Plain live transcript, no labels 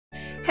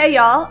Hey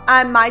y'all,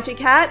 I'm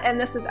Mygicat and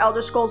this is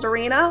Elder Scrolls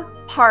Arena,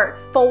 part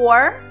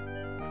 4.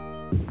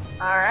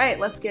 Alright,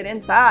 let's get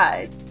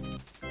inside.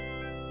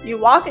 You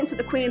walk into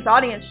the Queen's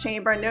audience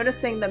chamber,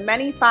 noticing the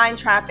many fine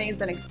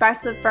trappings and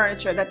expensive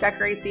furniture that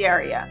decorate the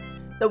area.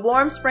 The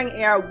warm spring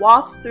air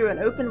wafts through an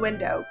open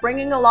window,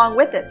 bringing along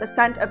with it the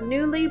scent of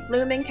newly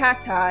blooming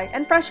cacti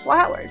and fresh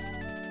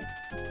flowers.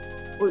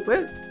 Woo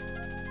woo.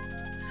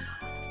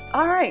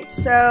 Alright,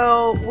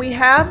 so we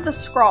have the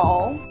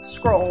scroll,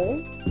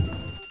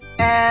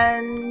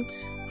 and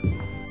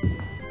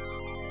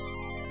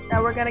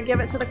now we're gonna give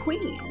it to the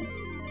Queen.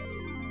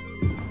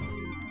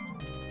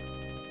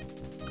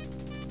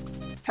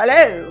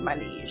 Hello, my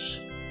liege.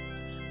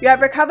 You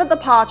have recovered the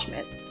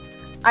parchment.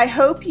 I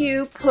hope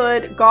you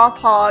put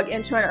Gothhog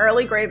into an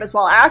early grave as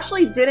well. I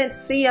actually didn't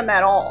see him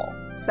at all,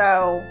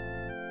 so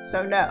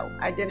no,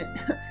 I didn't.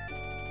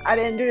 I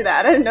didn't do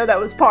that. I didn't know that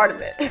was part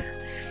of it.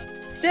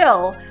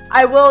 Still,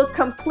 I will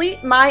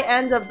complete my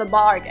end of the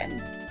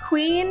bargain.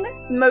 Queen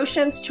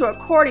motions to a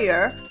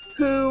courtier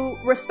who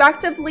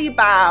respectively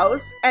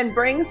bows and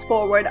brings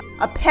forward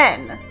a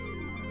pen.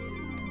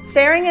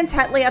 Staring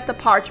intently at the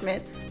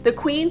parchment, the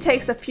Queen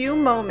takes a few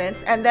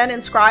moments and then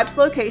inscribes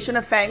the location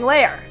of Fang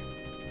Lair.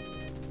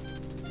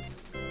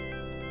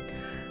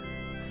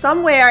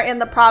 Somewhere in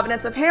the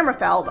province of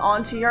Hammerfell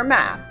onto your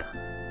map.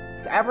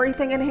 Is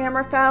everything in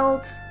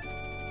Hammerfell?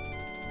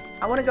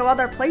 I want to go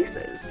other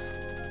places.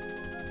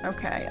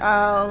 Okay,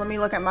 let me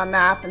look at my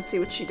map and see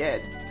what she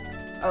did.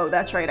 Oh,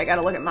 that's right, I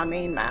gotta look at my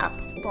main map.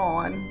 Hold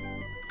on.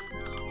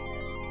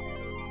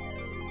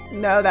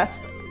 No,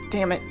 that's...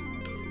 damn it.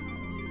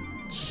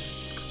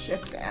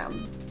 Shift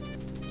M.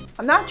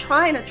 I'm not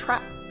trying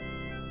to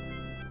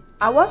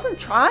I wasn't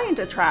trying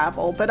to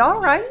travel, but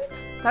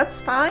alright. That's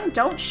fine.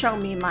 Don't show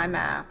me my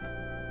map.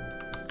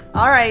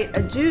 Alright,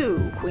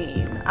 adieu,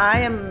 Queen. I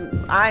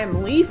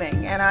am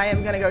leaving, and I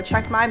am gonna go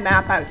check my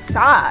map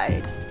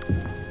outside,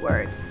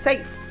 where it's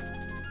safe.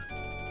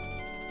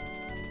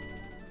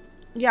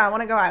 Yeah, I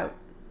want to go out.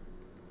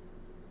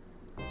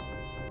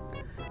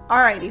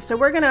 Alrighty, so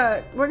we're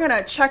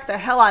gonna check the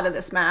hell out of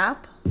this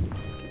map.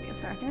 Just give me a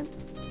second.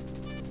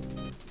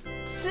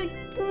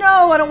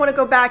 No, I don't want to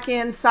go back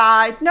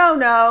inside.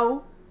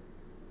 No.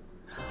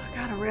 I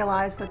gotta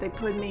realize that they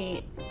put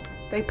me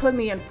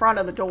in front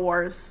of the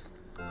doors.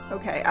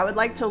 Okay, I would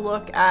like to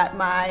look at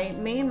my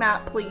main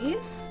map,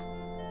 please.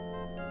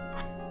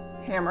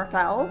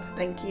 Hammerfell,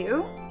 thank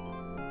you.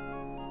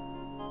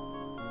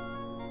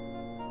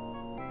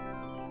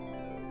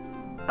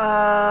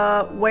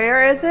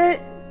 Where is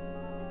it?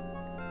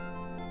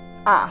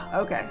 Ah,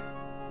 okay.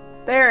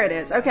 There it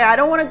is. Okay, I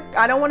don't want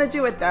to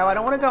do it though. I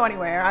don't want to go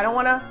anywhere. I don't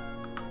want to...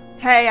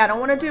 Hey, I don't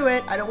want to do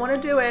it. I don't want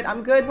to do it.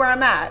 I'm good where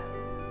I'm at.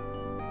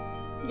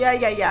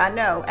 Yeah,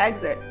 no.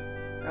 Exit.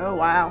 Oh,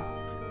 wow.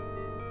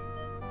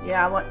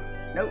 Yeah, I want...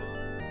 Nope.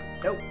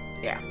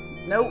 Yeah.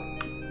 Nope.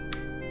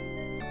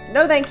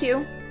 No, thank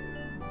you.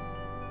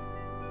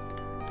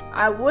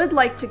 I would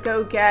like to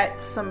go get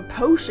some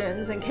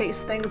potions in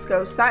case things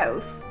go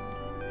south.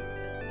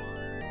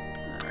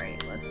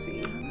 Alright, let's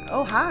see.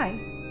 Oh, hi.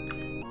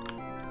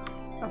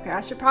 Okay, I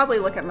should probably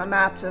look at my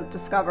map to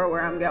discover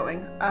where I'm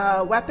going.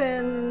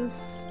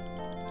 Weapons.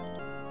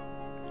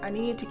 I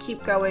need to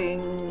keep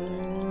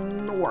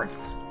going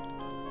north.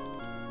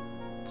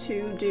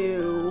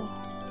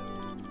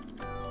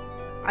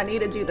 I need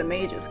to do the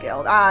Mages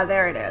Guild. Ah,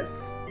 there it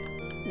is.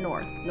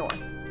 North.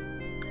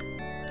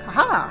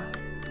 Haha!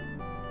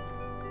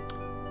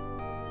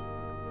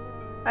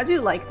 I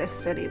do like this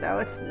city, though.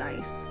 It's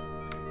nice.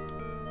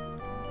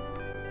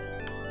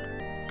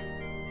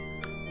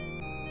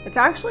 It's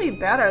actually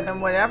better than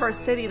whatever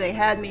city they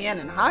had me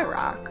in High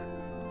Rock.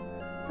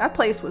 That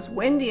place was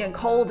windy and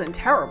cold and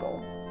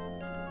terrible.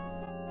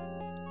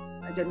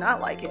 I did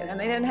not like it, and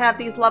they didn't have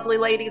these lovely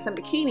ladies in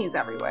bikinis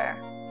everywhere.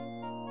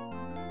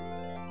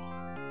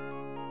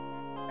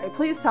 Hey,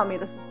 please tell me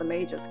this is the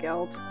Mages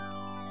Guild.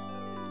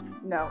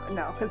 No,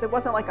 because it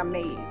wasn't like a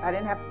maze. I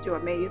didn't have to do a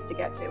maze to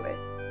get to it.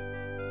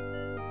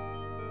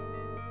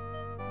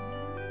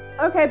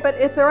 Okay, but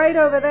it's right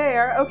over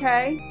there.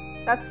 Okay,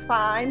 that's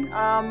fine.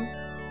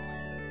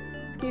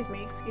 Excuse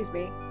me.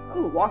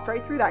 Oh, walked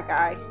right through that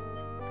guy.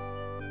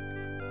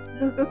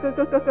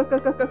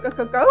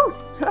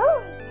 Ghost!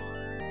 Oh.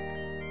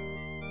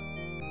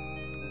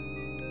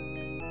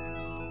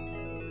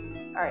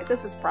 Alright,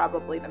 this is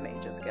probably the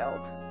Mages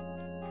Guild.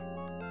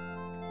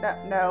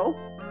 No.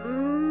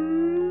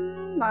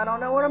 I don't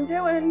know what I'm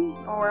doing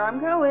or where I'm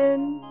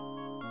going.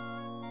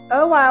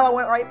 Oh wow, I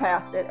went right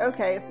past it.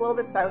 Okay, it's a little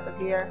bit south of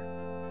here.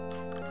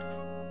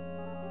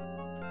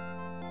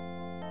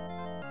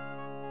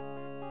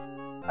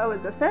 Oh,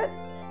 is this it?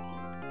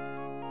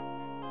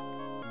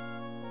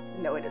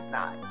 No, it is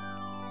not.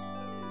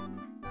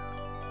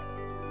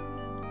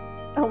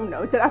 Oh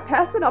no, did I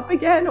pass it up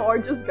again or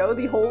just go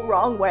the whole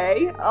wrong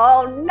way?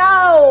 Oh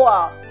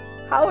no!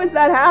 How is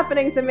that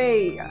happening to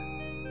me?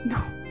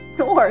 No,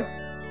 north.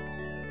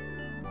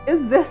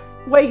 Is this...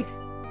 Wait.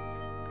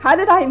 How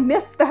did I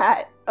miss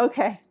that?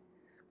 Okay.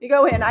 You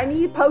go in, I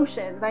need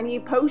potions. I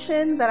need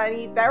potions, and I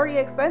need very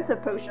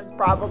expensive potions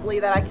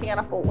probably that I can't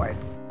afford.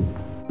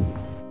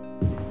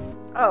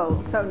 Oh,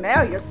 so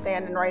now you're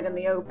standing right in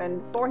the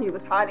open. Before he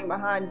was hiding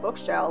behind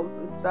bookshelves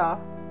and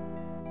stuff.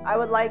 I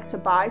would like to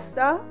buy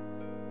stuff.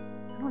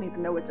 I don't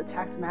even know what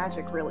detect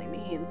magic really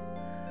means.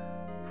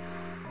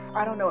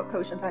 I don't know what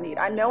potions I need.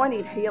 I know I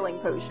need healing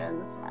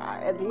potions.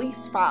 At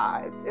least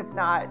 5, if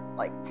not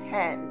like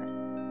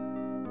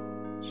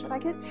 10. Should I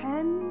get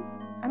 10?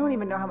 I don't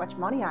even know how much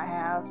money I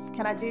have.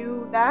 Can I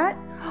do that?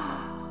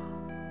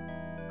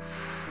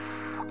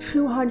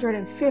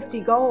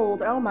 250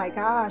 gold. Oh my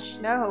gosh.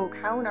 No,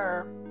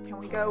 counter. Can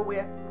we go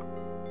with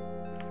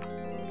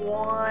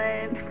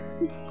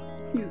 1?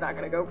 He's not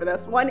gonna go for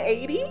this.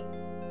 180?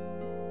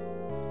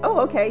 Oh,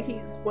 okay.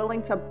 He's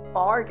willing to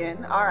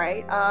bargain. All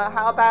right.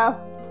 How about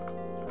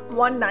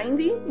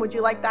 190? Would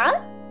you like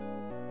that?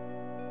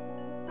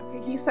 Okay,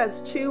 he says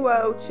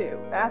 202.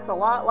 That's a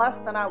lot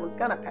less than I was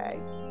gonna pay.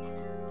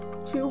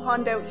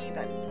 200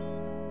 even.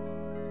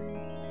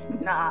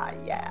 Nah,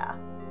 yeah.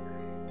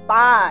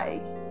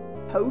 Buy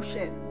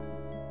potion.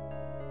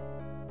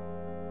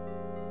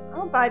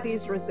 I'll buy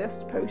these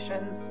resist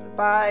potions.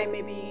 Buy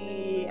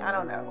maybe, I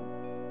don't know.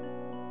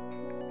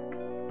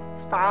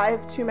 Is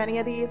 5 too many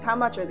of these? How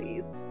much are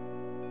these?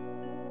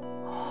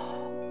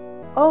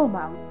 Oh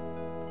my.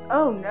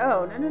 Oh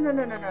no. No, no, no,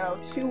 no, no, no.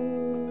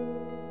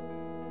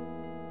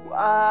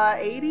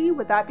 280?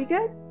 Would that be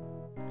good?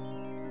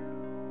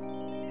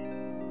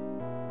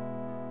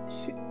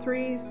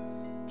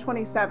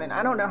 327.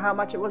 I don't know how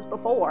much it was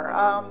before.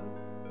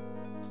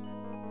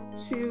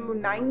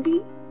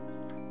 290?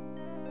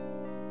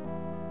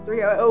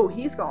 Oh,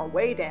 he's going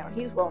way down.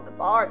 He's willing to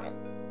bargain.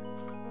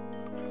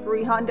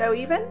 300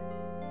 even?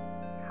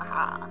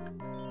 Haha.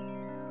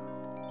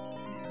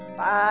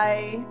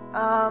 Buy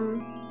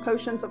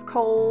potions of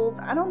cold.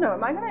 I don't know.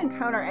 Am I going to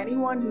encounter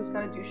anyone who's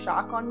going to do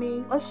shock on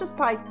me? Let's just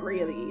buy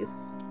 3 of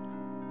these.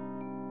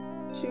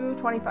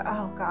 225.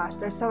 Oh gosh,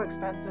 they're so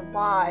expensive.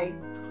 Why?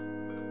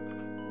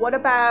 What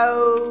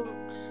about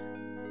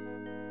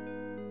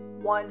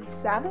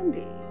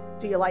 170?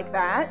 Do you like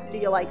that? Do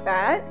you like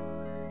that?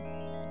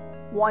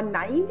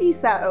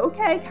 197.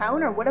 Okay,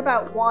 counter. What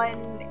about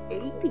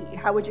 180?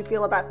 How would you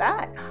feel about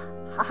that?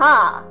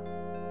 Haha.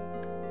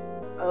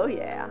 Oh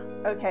yeah.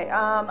 Okay.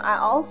 I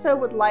also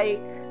would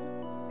like,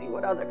 let's see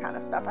what other kind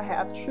of stuff I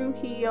have. True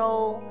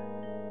heal.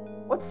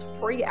 What's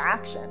free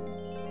action?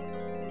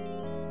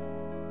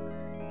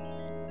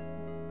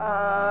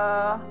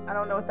 I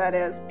don't know what that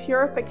is.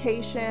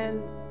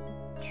 Purification.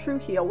 True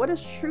heal. What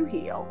is true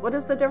heal? What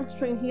is the difference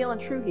between heal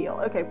and true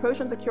heal? Okay,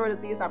 potions of cure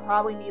disease. I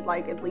probably need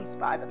like at least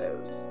 5 of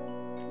those.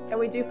 Can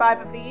we do 5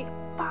 of the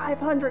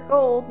 500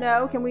 gold?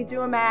 No. Can we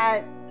do them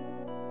at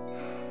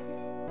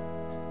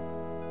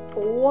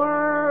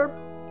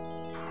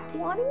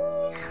 420?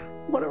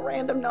 What a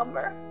random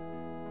number.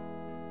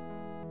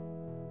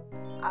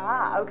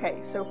 Ah,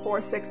 okay. So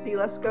 460.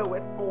 Let's go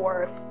with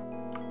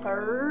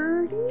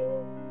 430.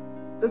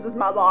 This is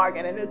my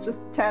bargain, and it's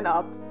just 10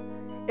 up.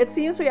 It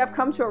seems we have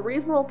come to a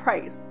reasonable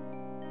price.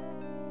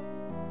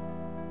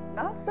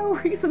 Not so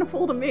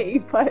reasonable to me,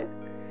 but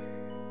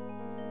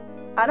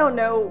I don't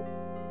know.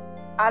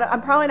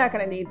 I'm probably not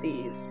going to need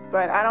these,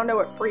 but I don't know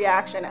what free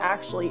action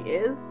actually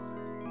is.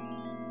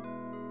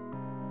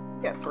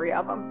 Get 3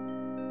 of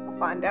them. We'll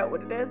find out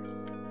what it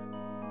is.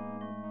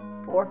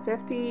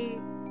 450,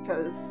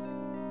 because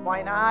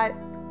why not?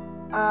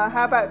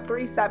 How about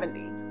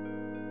 370?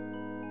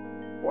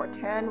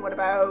 410. What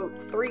about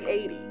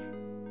 380?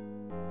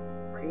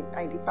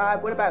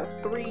 395. What about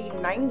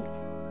 390?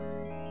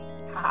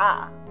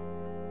 Haha.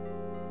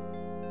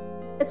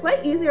 It's way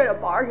easier to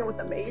bargain with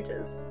the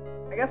mages.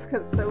 I guess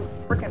because it's so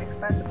freaking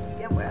expensive to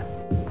begin with.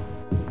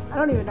 I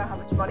don't even know how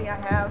much money I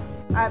have.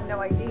 I have no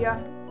idea.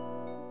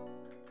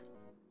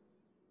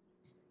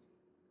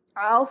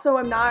 I also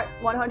am not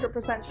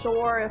 100%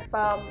 sure if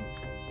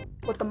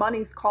what the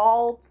money's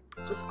called.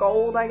 Just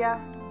gold, I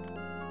guess.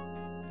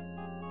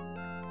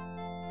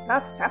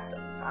 Not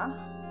septums, huh?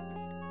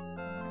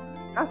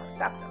 Not the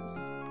septums.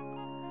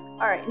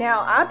 Alright,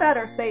 now I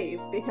better save,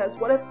 because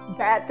what if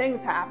bad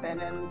things happen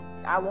and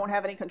I won't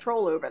have any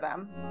control over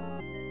them?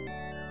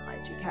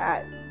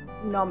 Mygicat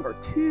number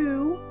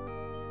 2.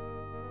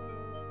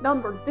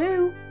 Number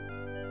 2.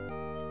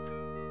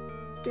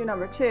 Let's do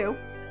number 2.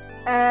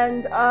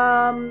 And,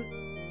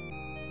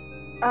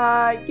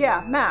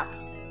 yeah, map.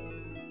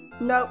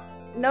 Nope,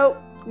 nope,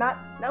 not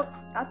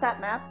that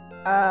map.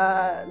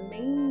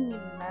 Main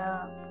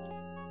map.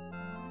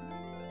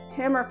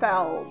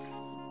 Hammerfeld.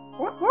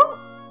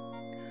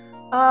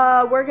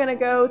 We're gonna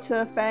go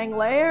to Fang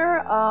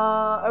Lair.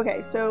 Okay,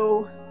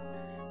 so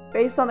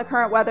based on the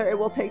current weather, it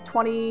will take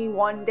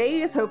 21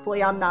 days.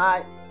 Hopefully I'm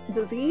not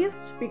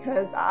diseased,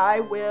 because I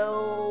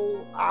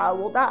will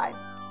die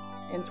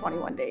in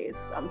 21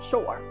 days, I'm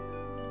sure.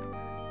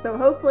 So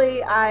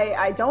hopefully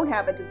I don't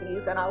have a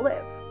disease and I'll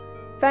live.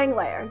 Fang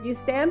Lair. You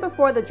stand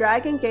before the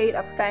dragon gate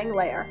of Fang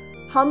Lair,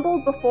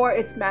 humbled before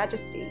its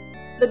majesty.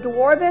 The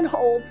dwarven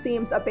hold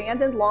seems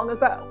abandoned long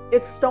ago,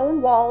 its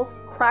stone walls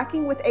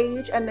cracking with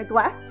age and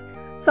neglect.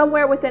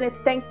 Somewhere within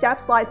its dank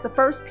depths lies the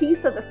first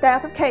piece of the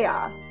Staff of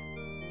Chaos.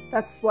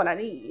 That's what I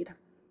need.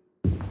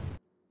 Alrighty,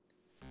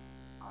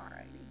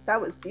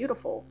 that was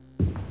beautiful.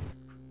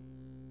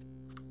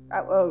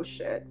 Oh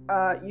shit.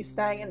 You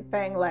staying in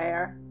Fang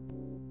Lair.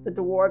 The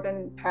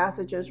dwarven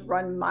passages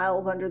run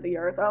miles under the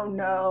earth. Oh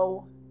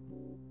no.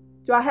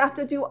 Do I have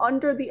to do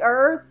under the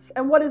earth?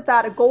 And what is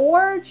that, a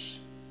gorge?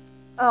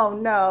 Oh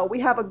no, we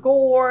have a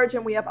gorge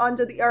and we have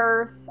under the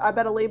earth. I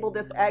better label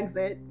this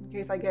exit in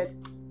case I get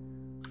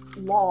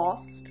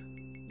lost.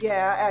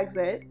 Yeah,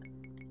 exit.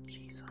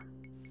 Jeez.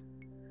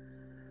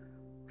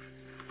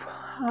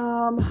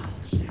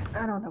 Shit,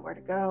 I don't know where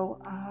to go.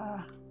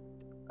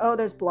 Oh,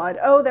 there's blood.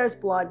 Oh, there's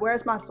blood.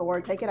 Where's my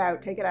sword? Take it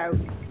out. Take it out.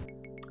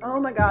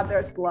 Oh my god,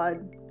 there's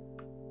blood.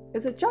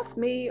 Is it just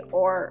me,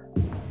 or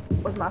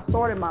was my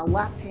sword in my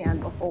left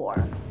hand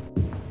before?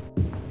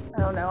 I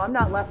don't know. I'm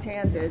not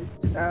left-handed,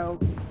 so...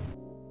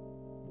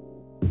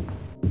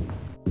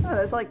 Oh,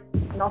 there's like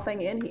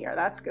nothing in here.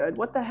 That's good.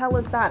 What the hell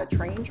is that? A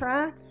train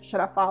track?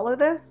 Should I follow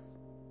this?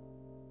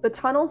 The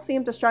tunnels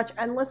seem to stretch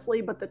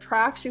endlessly, but the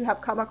tracks you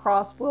have come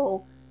across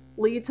will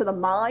lead to the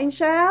mine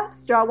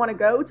shafts? Do I want to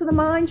go to the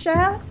mine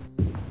shafts?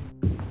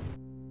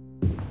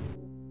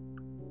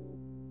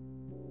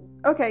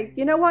 Okay,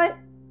 you know what?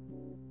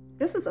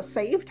 This is a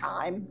save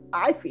time,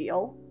 I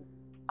feel.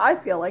 I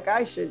feel like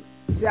I should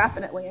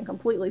definitely and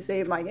completely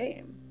save my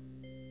game.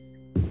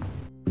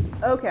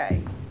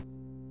 Okay.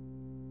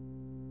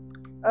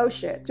 Oh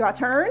shit. Do I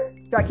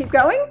turn? Do I keep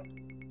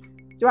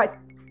going? Do I...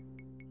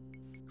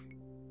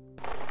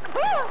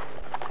 Ah!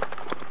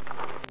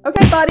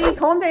 Okay, buddy,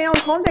 calm down,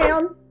 calm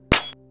down.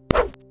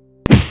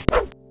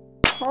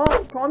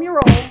 Calm your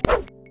roll.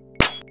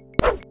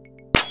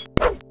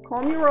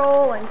 Calm your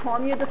roll and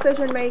calm your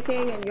decision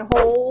making and your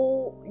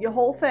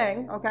whole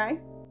thing, okay?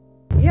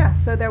 Yeah,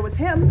 so there was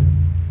him.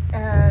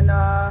 And,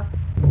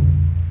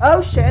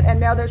 oh shit, and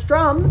now there's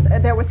drums,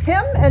 and there was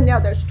him, and now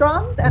there's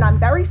drums, and I'm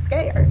very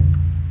scared.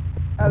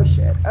 Oh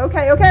shit.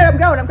 Okay, I'm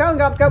going.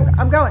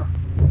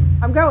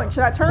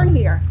 Should I turn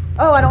here?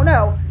 Oh, I don't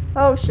know.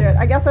 Oh shit,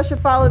 I guess I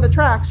should follow the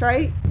tracks,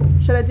 right?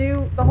 Should I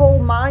do the whole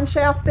mine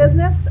shaft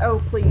business?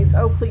 Oh please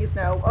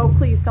no. Oh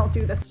please don't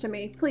do this to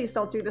me. Please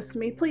don't do this to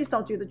me. Please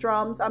don't do the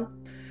drums.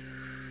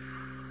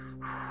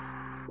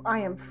 I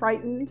am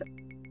frightened.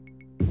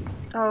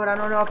 Oh, and I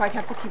don't know if I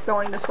have to keep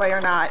going this way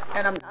or not.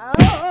 And I'm...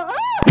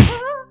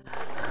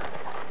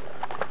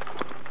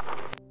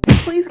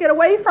 Please get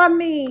away from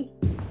me!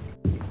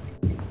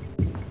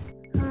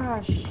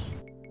 Gosh.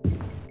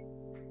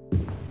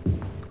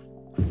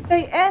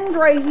 They end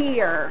right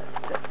here.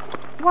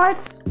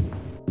 What?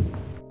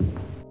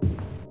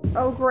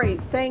 Oh,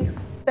 great.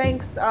 Thanks,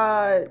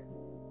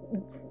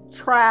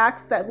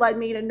 tracks that led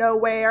me to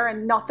nowhere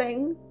and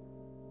nothing.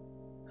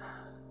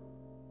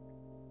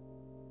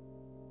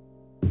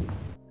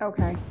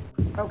 Okay.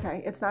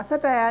 It's not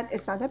that bad.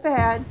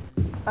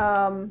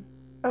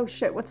 Oh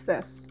shit, what's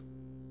this?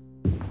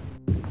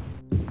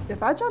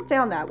 If I jump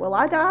down that, will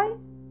I die?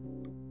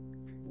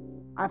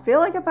 I feel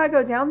like if I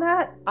go down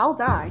that, I'll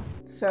die.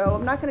 So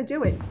I'm not gonna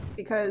do it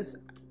because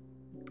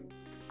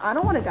I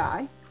don't want to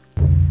die.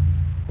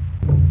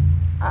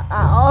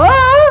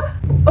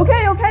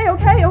 Okay.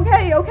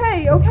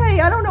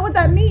 I don't know what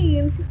that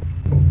means.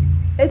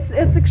 It's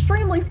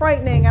extremely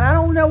frightening and I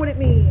don't know what it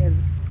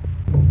means.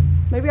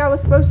 Maybe I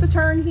was supposed to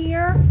turn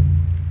here?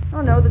 I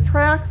don't know, the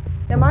tracks.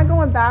 Am I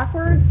going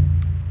backwards?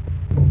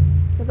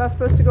 Was I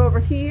supposed to go over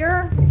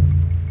here?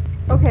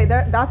 Okay,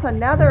 that's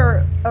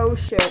another... Oh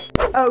shit,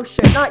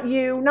 not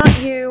you.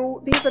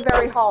 These are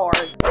very hard.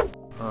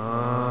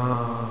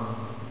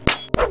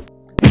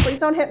 Please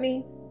don't hit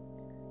me.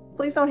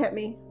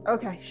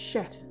 Okay,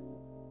 shit.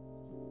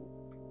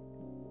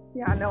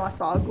 Yeah, I know I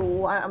saw a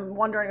ghoul. I'm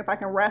wondering if I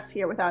can rest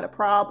here without a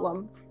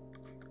problem.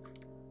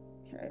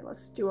 Okay,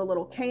 let's do a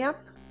little camp.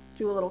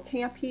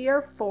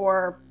 Here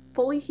for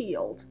fully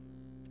healed.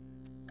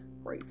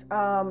 Great.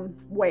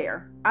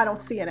 Where? I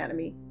don't see an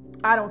enemy.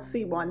 I don't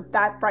see one.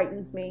 That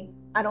frightens me.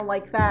 I don't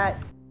like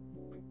that.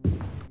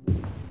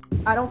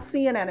 I don't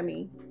see an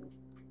enemy.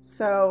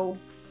 So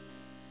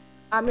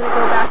I'm gonna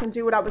go back and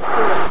do what I was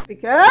doing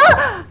because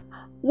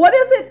what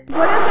is it?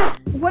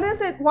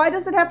 Why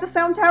does it have to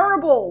sound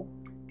terrible?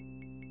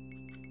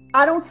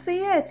 I don't see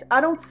it.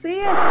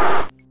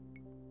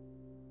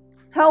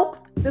 Help.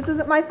 This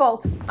isn't my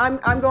fault.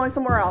 I'm going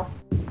somewhere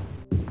else.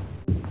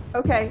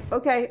 Okay.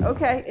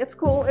 It's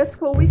cool.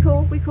 We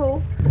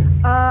cool.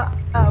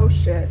 Oh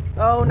shit.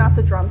 Oh, not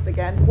the drums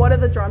again. What do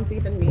the drums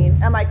even mean?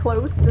 Am I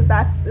close? Is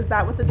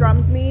that what the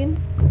drums mean?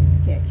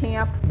 Can't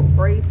camp.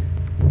 Great.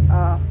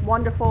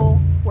 Wonderful.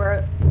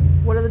 What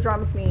do the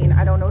drums mean?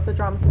 I don't know what the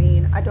drums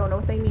mean. I don't know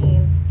what they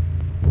mean.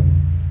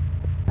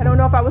 I don't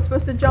know if I was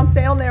supposed to jump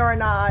down there or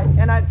not,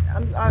 and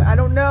I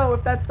don't know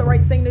if that's the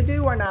right thing to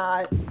do or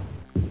not. I'm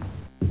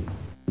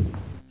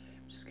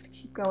just gonna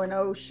keep going.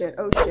 Oh shit,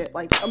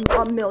 like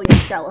a million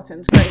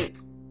skeletons. Great.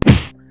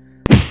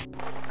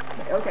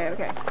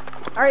 Okay.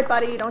 Alright,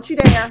 buddy. Don't you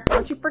dare.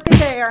 Don't you freaking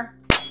dare.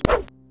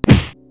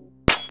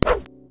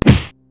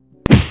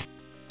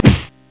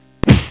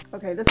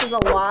 Okay, this is a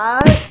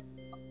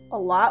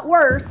lot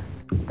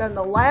worse than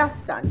the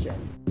last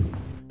dungeon.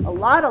 A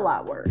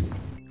lot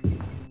worse.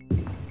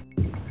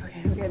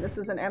 Okay, this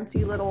is an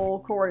empty little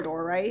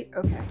corridor, right?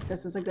 Okay,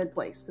 this is a good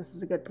place. This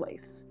is a good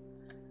place.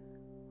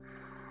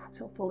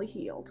 Until fully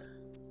healed.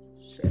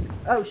 Shit.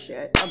 Oh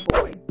shit. Oh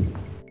boy.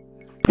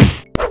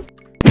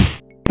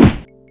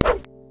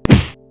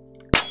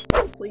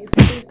 Please,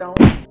 please don't.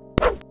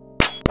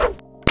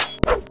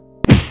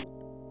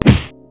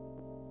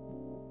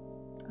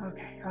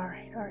 Okay,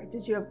 alright.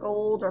 Did you have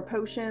gold or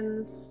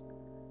potions?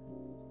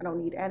 I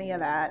don't need any of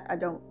that. I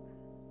don't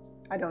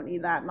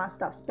need that. My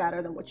stuff's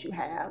better than what you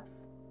have.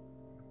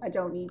 I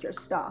don't need your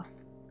stuff.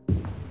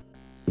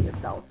 See a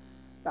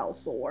spell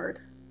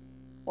sword.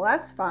 Well,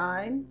 that's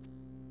fine.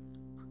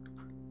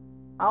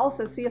 I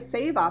also see a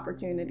save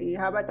opportunity.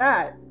 How about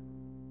that?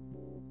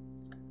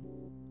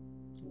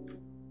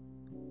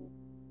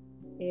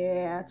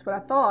 Yeah, that's what I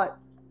thought.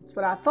 That's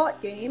what I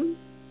thought, game.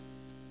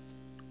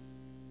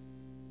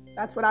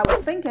 That's what I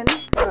was thinking.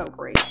 Oh,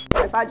 great.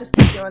 If I just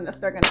keep doing this,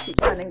 they're gonna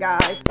keep sending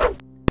guys.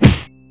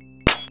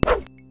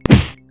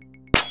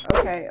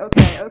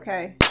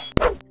 Okay.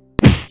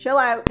 Chill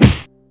out.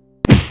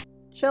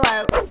 Chill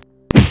out.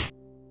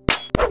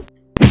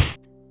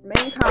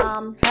 Remain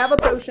calm. Have a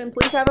potion.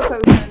 Please have a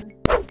potion.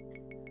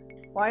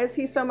 Why is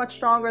he so much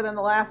stronger than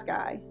the last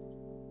guy?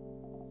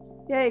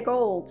 Yay,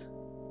 gold.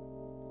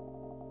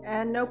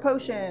 And no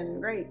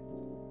potion. Great.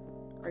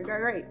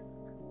 Great.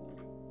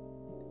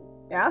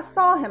 Yeah, I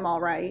saw him all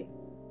right.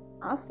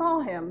 I saw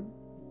him.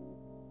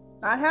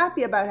 Not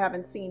happy about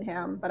having seen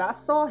him, but I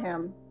saw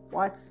him.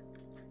 What?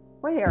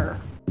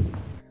 Where?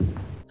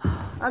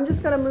 I'm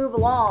just gonna move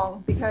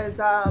along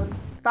because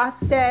if I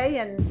stay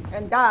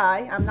and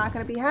die, I'm not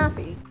gonna be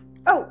happy.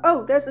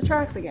 Oh, there's the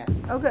tracks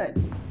again. Oh, good.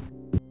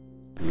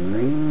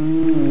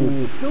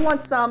 Great. Who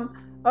wants some?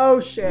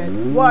 Oh shit.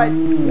 What?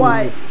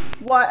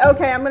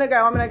 Okay, I'm gonna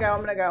go.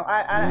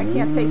 I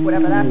can't take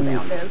whatever that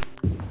sound is.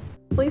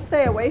 Please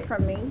stay away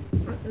from me.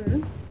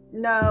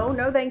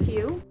 No, thank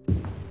you.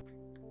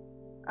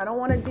 I don't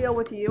want to deal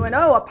with you. And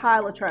oh, a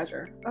pile of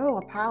treasure. Oh,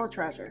 a pile of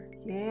treasure.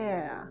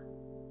 Yeah.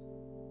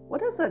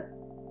 What is a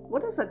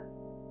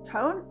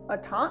tonto? I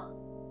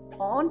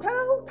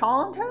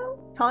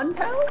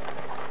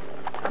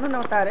don't know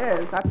what that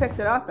is. I picked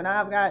it up and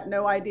I've got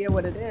no idea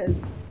what it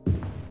is.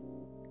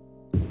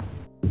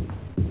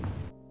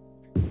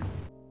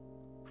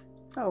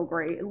 Oh,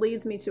 great. It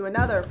leads me to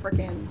another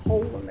freaking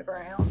hole in the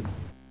ground.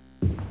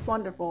 It's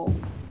wonderful.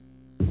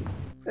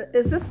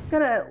 Is this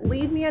gonna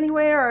lead me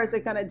anywhere, or is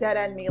it gonna dead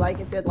end me like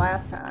it did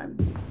last time?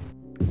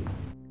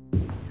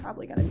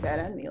 Probably gonna dead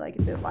end me like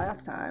it did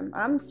last time.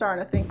 I'm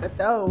starting to think that,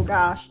 oh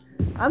gosh,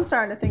 I'm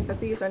starting to think that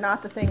these are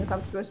not the things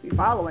I'm supposed to be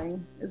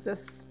following. Is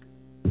this...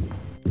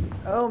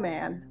 Oh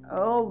man.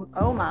 Oh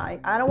my.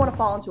 I don't want to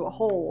fall into a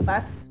hole.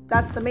 That's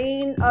the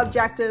main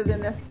objective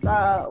in this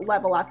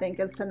level, I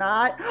think, is to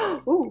not...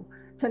 Ooh!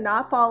 To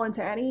not fall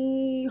into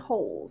any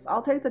holes.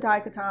 I'll take the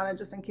Daikatana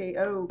just in case.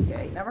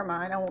 Okay, never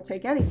mind. I won't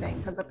take anything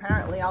because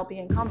apparently I'll be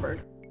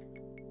encumbered.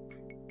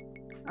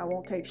 I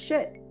won't take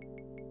shit.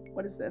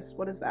 What is this?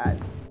 What is that?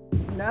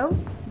 No?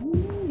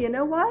 You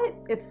know what?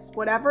 It's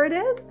whatever it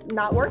is.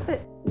 Not worth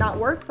it. Not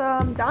worth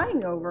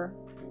dying over.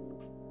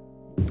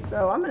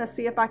 So I'm gonna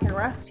see if I can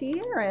rest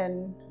here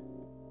and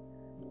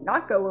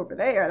not go over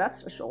there.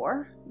 That's for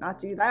sure. Not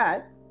do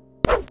that.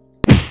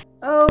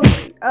 Oh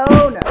great.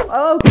 Oh no.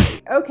 Oh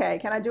great. Okay,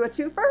 can I do a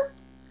twofer?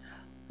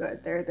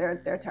 Good.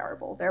 They're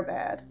terrible. They're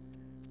bad.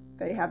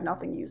 They have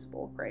nothing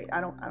usable. Great. I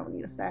don't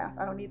need a staff.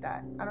 I don't need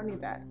that. I don't need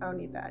that. I don't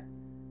need that.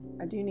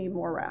 I do need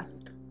more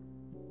rest.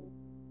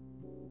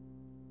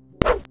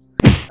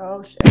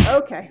 Oh shit.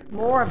 Okay,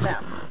 more of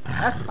them.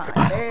 That's fine.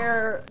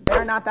 They're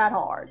not that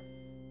hard.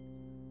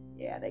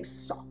 Yeah, they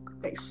suck.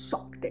 They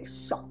suck. They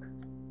suck.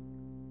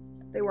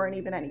 They weren't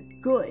even any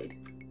good.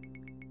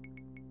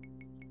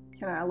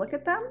 Can I look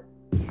at them?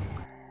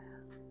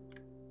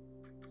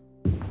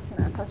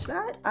 Can I touch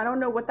that? I don't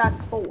know what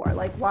that's for.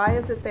 Like, why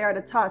is it there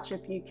to touch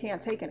if you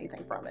can't take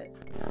anything from it?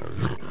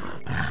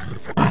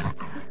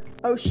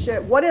 Oh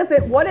shit. What is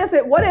it? What is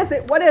it? What is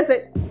it? What is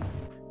it?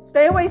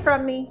 Stay away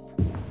from me.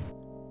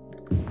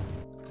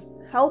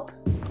 Help.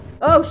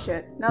 Oh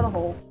shit. Another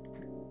hole.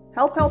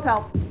 Help, help,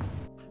 help.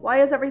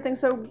 Why is everything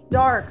so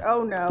dark?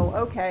 Oh no.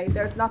 Okay.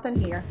 There's nothing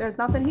here. There's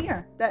nothing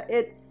here. That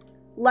it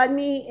led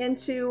me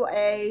into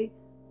a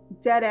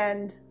dead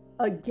end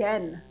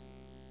again.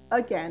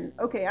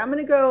 Okay, I'm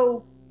gonna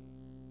go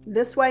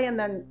this way and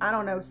then, I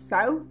don't know,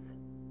 south?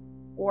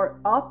 Or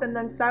up and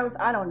then south?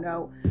 I don't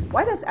know.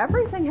 Why does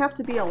everything have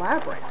to be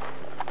elaborate?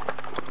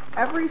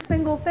 Every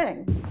single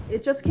thing.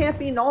 It just can't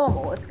be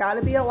normal. It's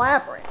gotta be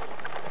elaborate.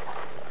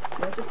 It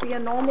can't just be a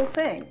normal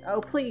thing.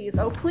 Oh please,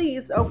 oh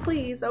please, oh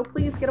please, oh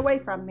please get away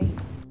from me.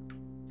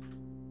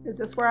 Is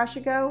this where I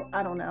should go?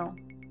 I don't know.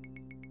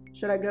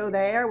 Should I go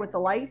there with the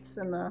lights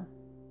and the...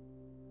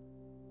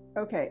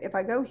 Okay, if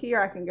I go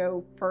here, I can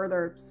go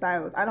further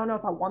south. I don't know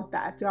if I want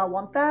that. Do I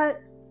want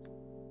that?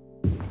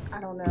 I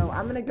don't know.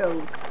 I'm gonna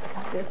go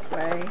this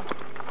way.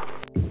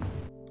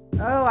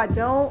 Oh, I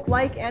don't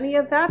like any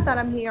of that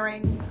I'm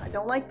hearing. I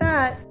don't like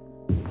that.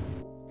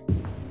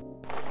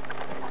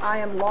 I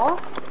am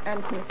lost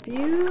and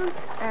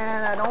confused,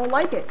 and I don't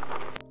like it.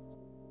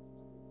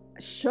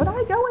 Should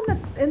I go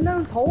in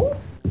those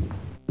holes?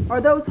 Are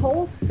those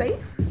holes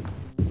safe?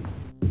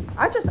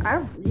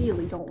 I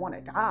really don't want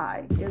to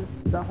die,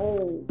 is the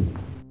whole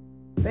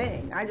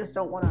thing. I just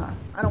don't want to,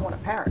 I don't want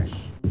to perish.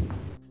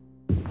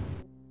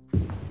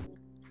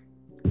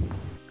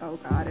 Oh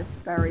god, it's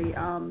very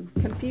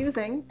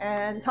confusing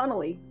and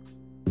tunnely.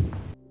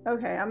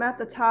 Okay, I'm at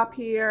the top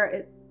here.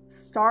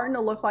 It's starting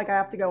to look like I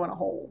have to go in a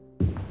hole.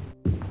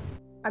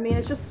 I mean,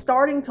 it's just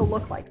starting to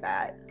look like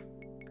that.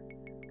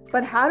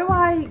 But how do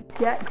I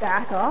get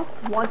back up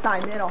once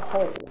I'm in a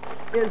hole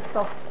is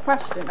the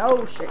question.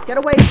 Oh shit, get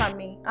away from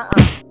me.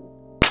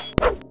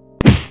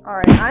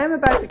 Alright, I am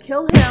about to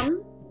kill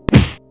him,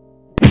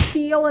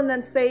 heal and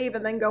then save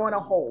and then go in a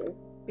hole.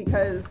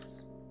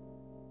 Because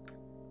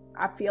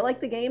I feel like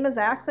the game is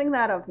asking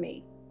that of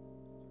me.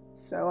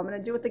 So I'm going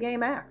to do what the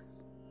game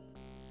asks.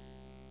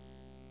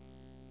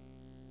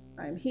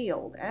 I'm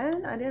healed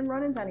and I didn't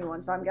run into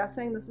anyone, so I'm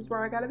guessing this is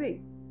where I gotta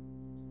be.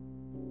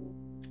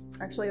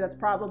 Actually, that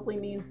probably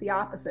means the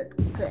opposite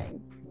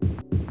thing.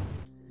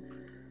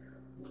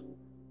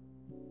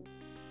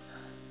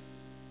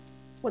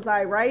 Was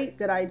I right?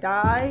 Did I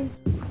die?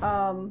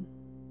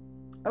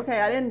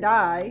 Okay, I didn't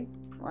die.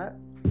 What?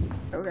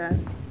 Okay.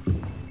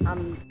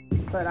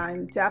 But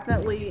I'm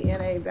definitely in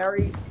a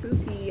very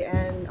spooky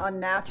and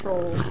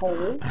unnatural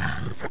hole.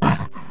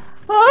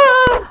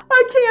 Ah!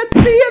 I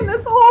can't see in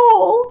this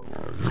hole!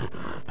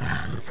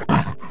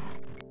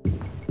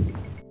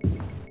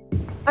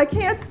 I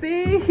can't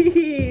see!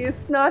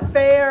 It's not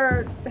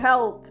fair!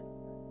 Help!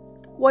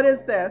 What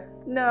is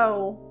this?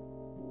 No.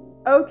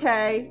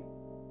 Okay.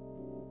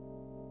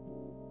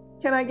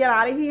 Can I get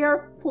out of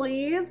here,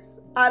 please?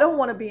 I don't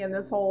want to be in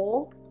this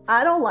hole.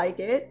 I don't like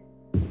it.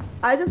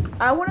 I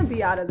want to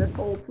be out of this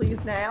hole,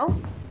 please, now.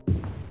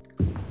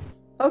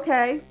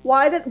 Okay,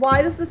 why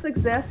does this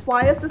exist?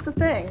 Why is this a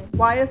thing?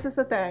 Why is this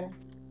a thing?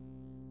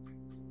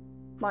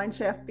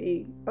 Mineshaft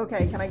B.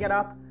 Okay, can I get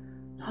up?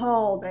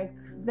 Oh,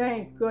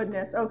 thank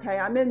goodness. Okay,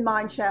 I'm in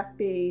Mineshaft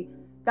B.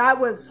 That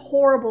was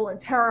horrible and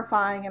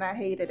terrifying and I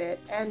hated it.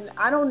 And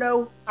I don't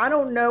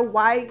know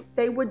why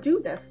they would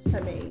do this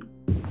to me.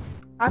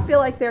 I feel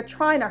like they're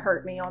trying to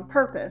hurt me on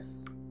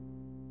purpose.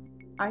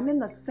 I'm in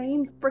the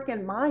same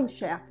freaking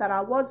mineshaft that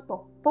I was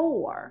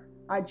before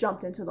I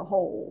jumped into the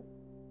hole.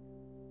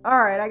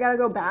 Alright, I gotta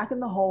go back in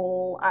the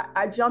hole.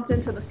 I jumped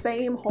into the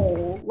same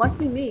hole.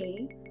 Lucky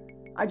me.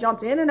 I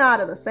jumped in and out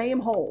of the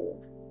same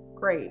hole.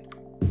 Great.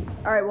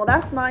 Alright, well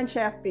that's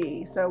Mineshaft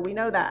B, so we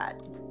know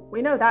that.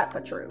 We know that for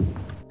true.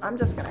 I'm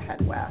just gonna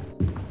head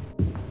west.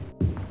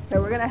 Okay,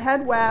 we're gonna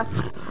head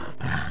west.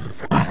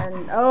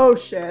 And oh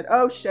shit,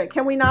 oh shit.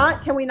 Can we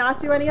not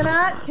do any of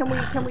that?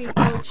 Can we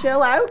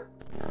chill out?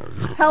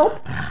 Help!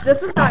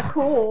 This is not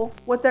cool.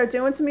 What they're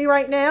doing to me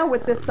right now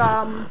with this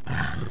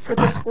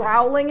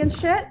growling and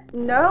shit.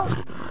 No,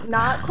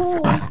 not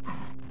cool.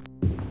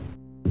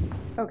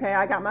 Okay,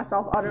 I got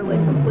myself utterly,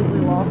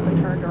 completely lost and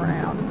turned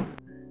around.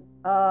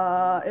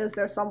 Is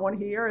there someone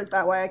here? Is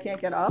that why I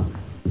can't get up?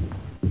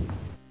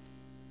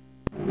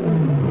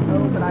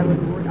 Oh, but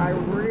I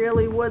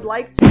really would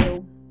like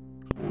to.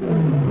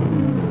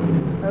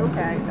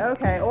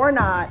 Okay, or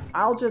not.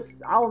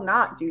 I'll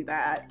not do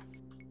that.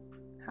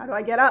 How do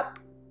I get up?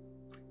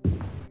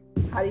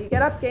 How do you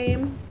get up,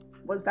 game?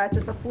 Was that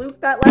just a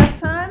fluke that last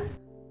time?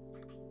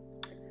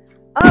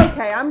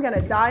 Okay, I'm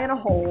gonna die in a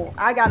hole.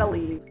 I gotta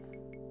leave.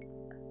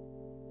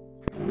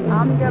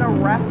 I'm gonna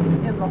rest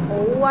in the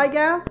hole, I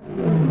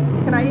guess?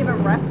 Can I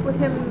even rest with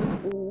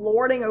him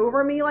lording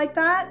over me like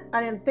that?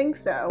 I didn't think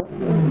so.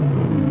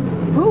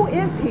 Who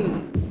is he?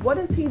 What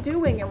is he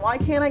doing and why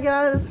can't I get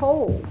out of this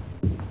hole?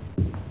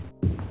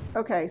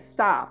 Okay,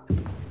 stop.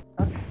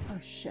 Okay, oh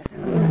shit,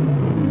 okay.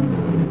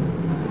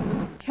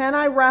 Can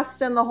I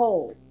rest in the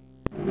hole?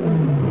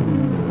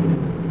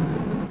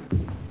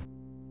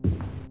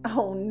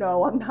 Oh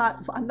no,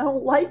 I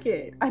don't like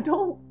it. I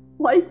don't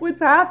like what's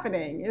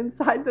happening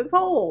inside this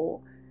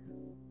hole.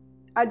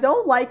 I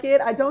don't like it.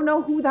 I don't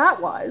know who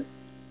that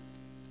was.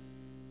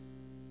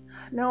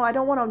 No, I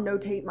don't want to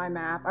notate my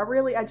map. I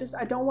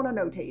don't want to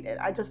notate it.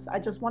 I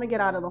just want to get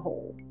out of the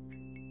hole.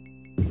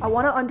 I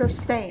want to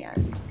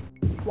understand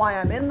why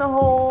I'm in the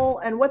hole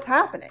and what's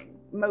happening,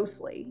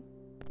 mostly.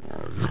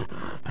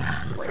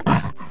 Great.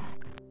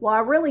 Well, I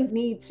really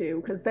need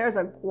to, because there's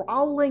a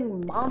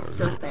growling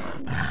monster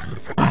thing.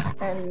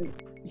 And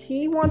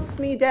he wants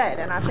me dead,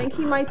 and I think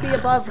he might be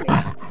above me.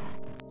 Oh,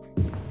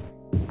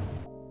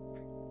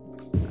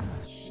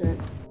 shit.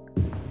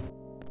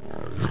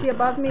 Is he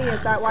above me?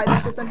 Is that why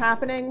this isn't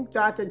happening? Do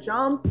I have to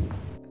jump?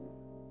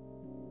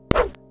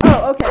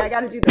 Oh, okay, I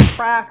gotta do the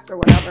tracks or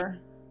whatever.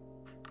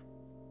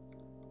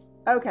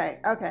 Okay,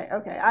 okay,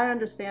 okay. I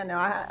understand now.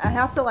 I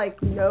have to,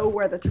 like, know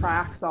where the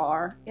tracks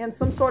are in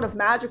some sort of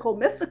magical,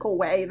 mystical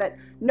way that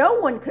no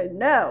one could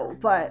know,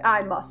 but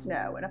I must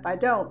know. And if I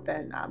don't,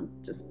 then I'm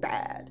just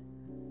bad.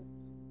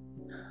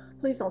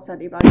 Please don't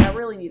send anybody. I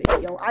really need a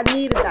heal. I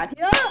needed that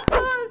heal.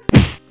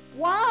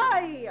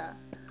 Why?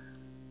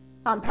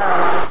 I'm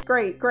paralyzed.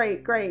 Great,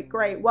 great, great,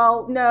 great.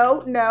 Well,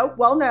 no, no.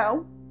 Well,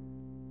 no.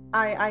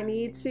 I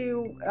need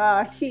to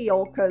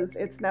heal because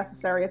it's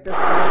necessary at this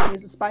point.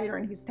 He's a spider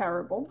and he's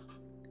terrible.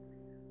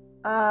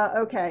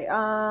 Okay.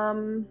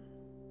 I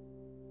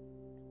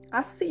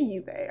see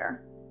you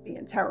there,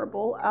 being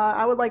terrible.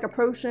 I would like a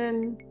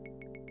potion.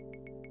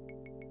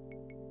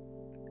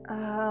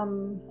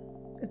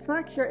 It's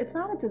not cure. It's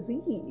not a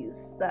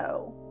disease,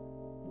 though.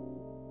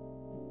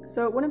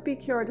 So it wouldn't be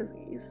cure a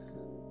disease.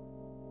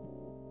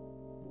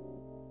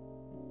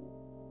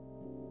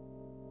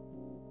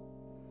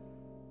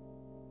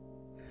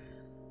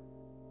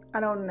 I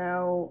don't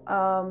know.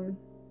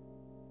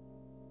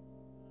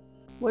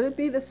 Would it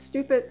be the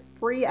stupid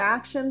free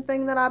action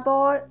thing that I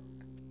bought?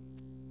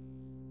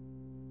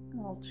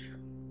 Oh,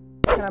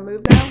 can I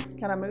move now?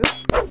 Can I move?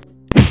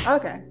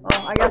 Okay,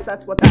 well, I guess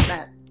that's what that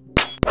meant.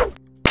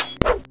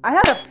 I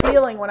had a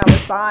feeling when I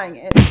was buying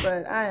it,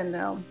 but I didn't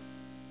know.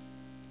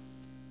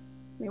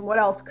 I mean, what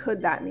else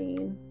could that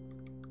mean?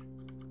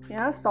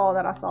 Yeah, I saw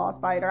that I saw a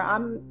spider.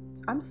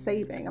 I'm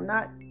saving. I'm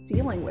not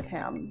dealing with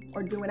him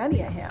or doing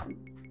any of him.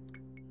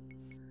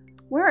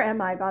 Where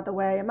am I, by the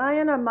way? Am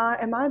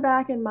I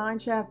back in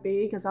Mineshaft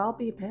B? Because I'll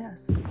be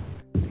pissed.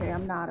 Okay,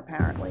 I'm not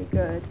apparently.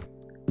 Good.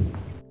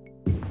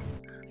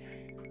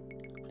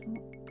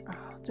 Okay.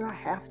 Oh, do I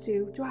have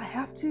to? Do I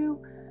have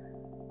to?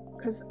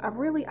 Because I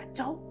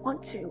don't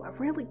want to. I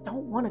really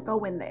don't want to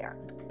go in there.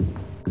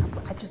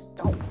 I just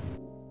don't.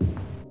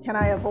 Can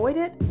I avoid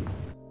it?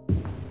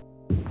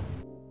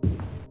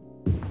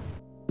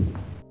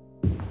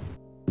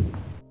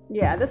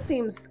 Yeah, this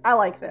seems, I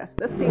like this.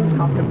 This seems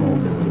comfortable.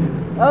 Just,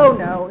 oh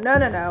no, no,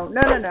 no, no,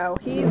 no, no, no.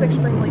 He's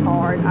extremely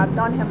hard. I've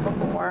done him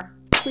before.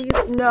 Please,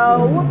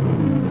 no.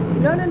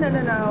 No, no, no,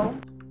 no, no.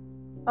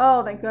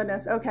 Oh, thank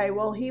goodness. Okay,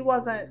 well, he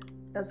wasn't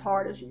as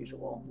hard as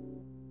usual.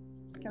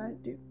 Can I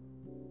do,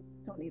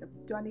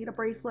 do I need a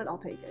bracelet? I'll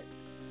take it.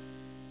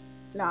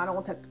 No, I don't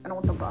want that. I don't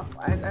want the buff.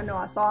 I know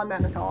I saw a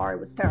Minotaur. It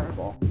was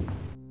terrible.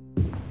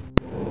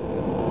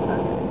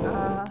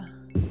 Okay,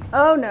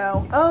 oh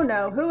no. Oh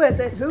no. Who is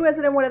it? Who is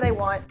it and what do they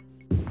want?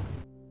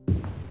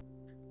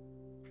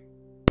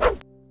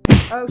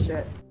 Oh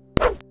shit.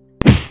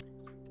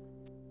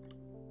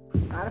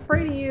 Not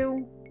afraid of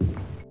you.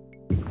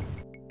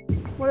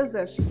 What is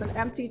this? Just an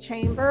empty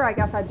chamber? I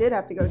guess I did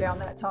have to go down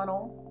that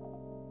tunnel.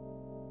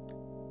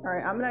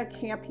 Alright, I'm gonna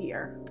camp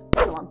here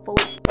until I'm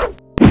fully...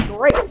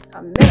 Great!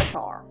 A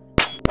Minotaur.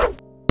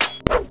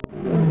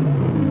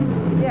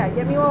 Yeah,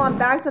 get me while I'm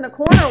backed in the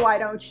corner, why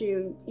don't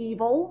you,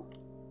 evil?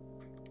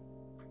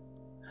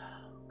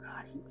 Oh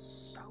god, he was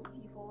so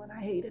evil and I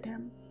hated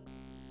him.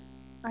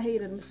 I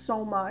hated him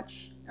so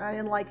much. I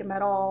didn't like him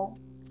at all.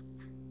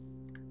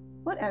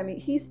 What enemy?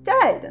 He's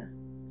dead!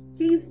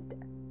 He's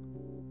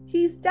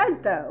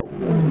dead though.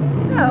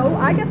 No,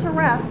 I get to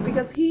rest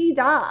because he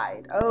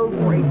died. Oh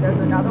great, there's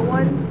another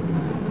one.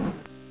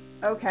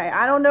 Okay,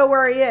 I don't know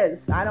where he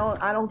is. I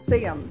don't see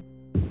him.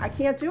 I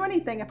can't do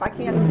anything if I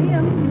can't see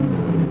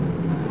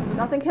him.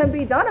 Nothing can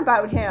be done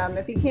about him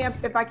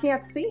if I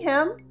can't see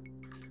him.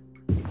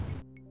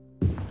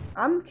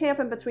 I'm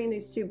camping between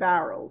these two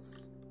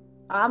barrels.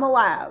 I'm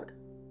allowed.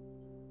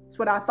 That's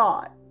what I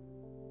thought.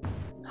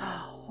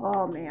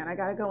 Oh man, I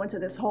gotta go into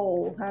this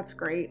hole. That's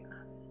great.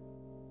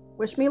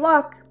 Wish me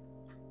luck.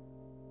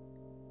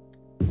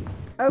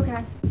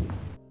 Okay.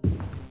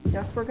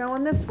 Guess we're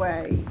going this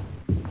way.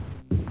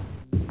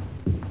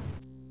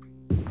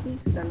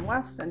 East and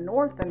west and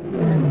north and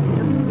you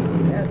just,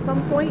 at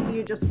some point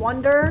you just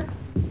wonder,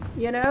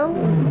 you know,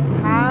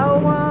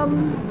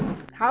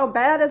 how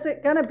bad is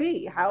it gonna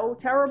be? How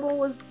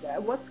terrible is,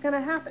 what's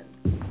gonna happen?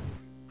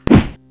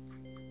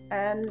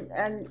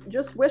 And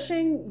just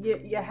wishing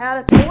you had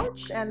a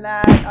torch and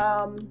that,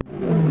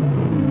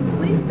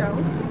 please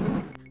don't.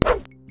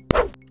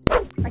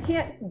 I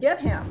can't get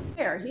him.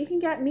 There, he can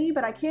get me,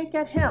 but I can't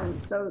get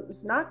him, so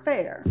it's not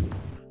fair.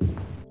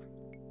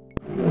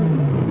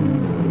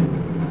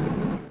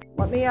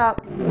 Let me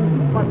up.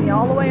 Let me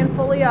all the way and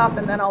fully up,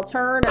 and then I'll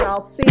turn and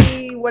I'll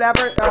see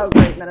whatever. Oh,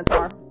 great,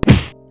 Minotaur.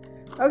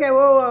 Okay,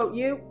 whoa, whoa,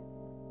 you.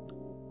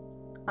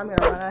 I'm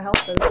gonna run out of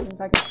health potions.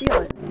 I can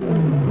feel it.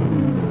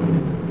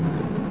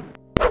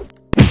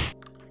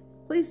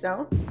 Please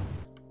don't.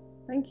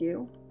 Thank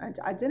you.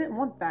 I didn't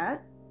want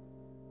that.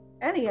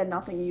 And he had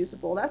nothing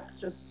usable. That's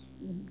just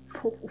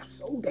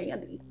so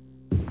dandy.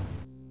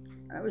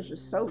 That was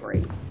just so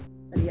great.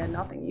 That he had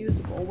nothing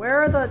usable.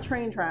 Where are the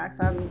train tracks?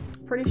 I'm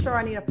pretty sure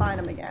I need to find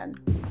them again.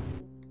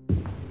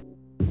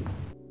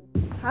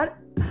 How?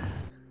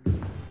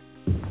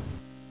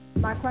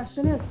 My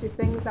question is, do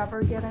things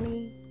ever get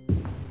any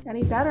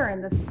better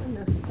in this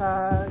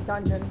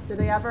dungeon? Do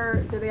they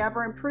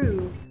ever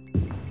improve?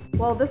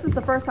 Well, this is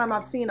the first time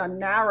I've seen a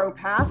narrow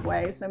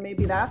pathway, so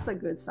maybe that's a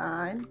good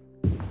sign.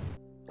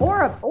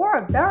 Or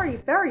a very,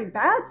 very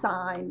bad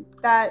sign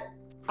that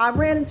I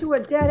ran into a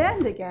dead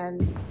end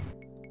again.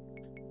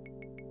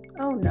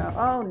 Oh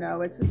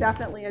no, it's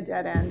definitely a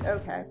dead end.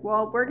 Okay,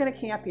 well, we're gonna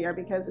camp here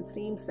because it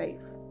seems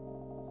safe.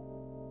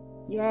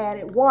 Yeah,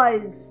 and it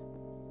was.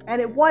 And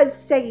it was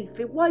safe.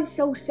 It was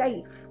so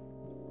safe.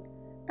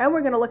 And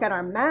we're gonna look at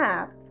our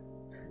map.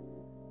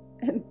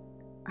 And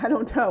I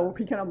don't know, are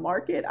we gonna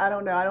mark it? I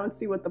don't know, I don't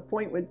see what the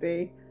point would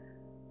be.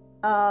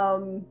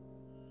 Well,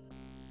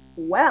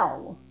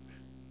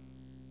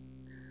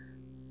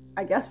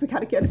 I guess we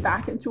gotta get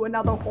back into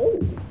another hole.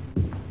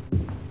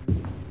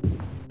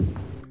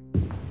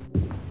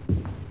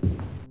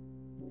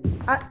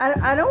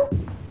 I don't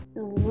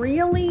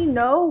really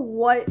know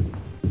what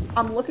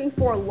I'm looking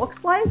for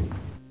looks like.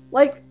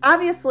 Like,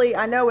 obviously,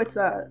 I know it's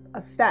a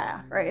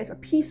staff, right? It's a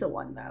piece of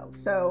one, though,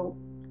 so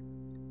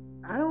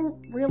I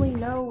don't really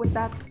know what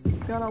that's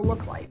gonna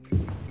look like.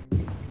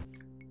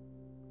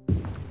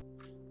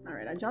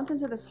 Alright, I jumped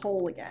into this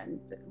hole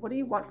again. What do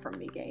you want from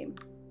me, game?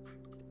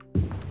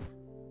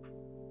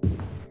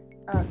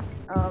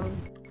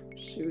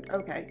 Shoot,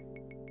 okay.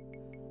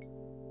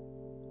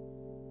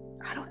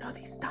 I don't know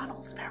these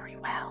tunnels very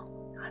well.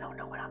 I don't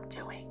know what I'm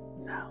doing,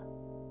 so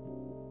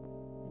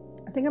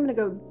I think I'm gonna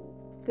go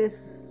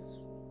this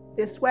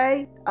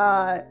way,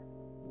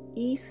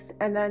 east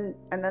and then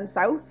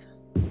south.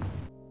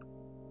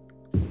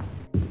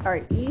 All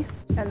right,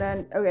 east and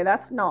then okay,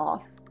 that's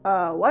north.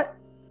 What?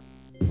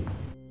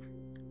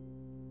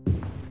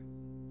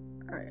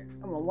 All right,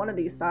 I'm on one of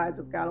these sides.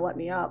 I've got to let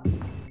me up.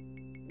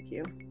 Thank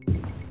you.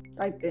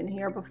 I've been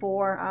here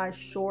before. I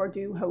sure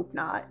do hope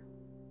not.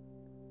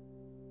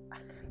 I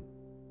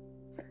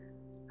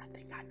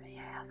think I may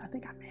have. I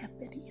think I may have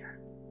been here.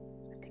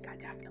 I think I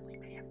definitely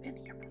may have been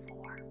here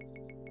before.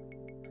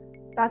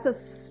 That's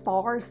as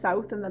far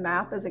south in the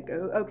map as it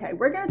goes. Okay,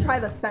 we're gonna try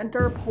the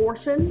center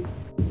portion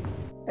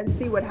and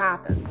see what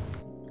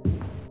happens.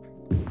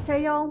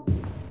 Okay, y'all?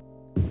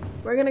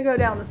 We're gonna go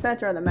down the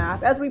center of the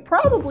map, as we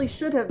probably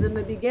should have in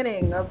the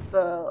beginning of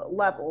the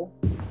level.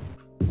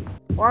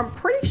 Or I'm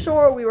pretty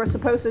sure we were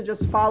supposed to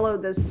just follow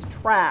this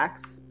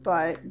tracks,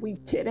 but we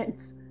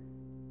didn't.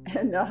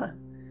 And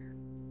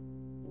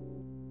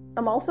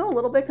I'm also a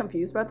little bit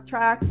confused about the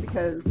tracks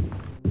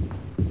because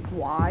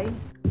why?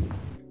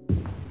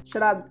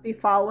 Should I be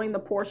following the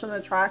portion of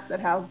the tracks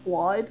that have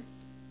blood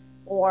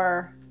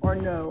or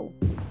no?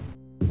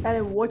 And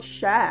in which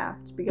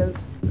shaft?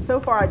 Because so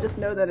far I just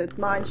know that it's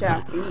mine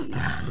shaft B.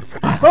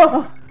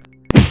 Oh!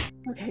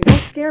 Okay,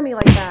 don't scare me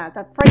like that.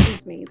 That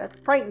frightens me.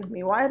 That frightens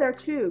me. Why are there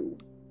two?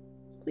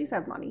 Please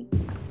have money.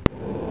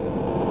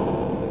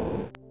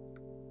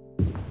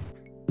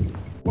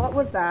 What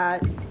was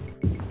that?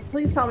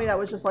 Please tell me that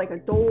was just like a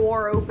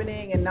door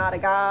opening and not a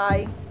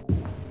guy.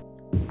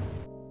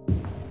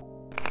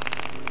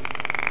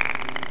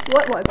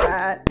 What was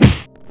that?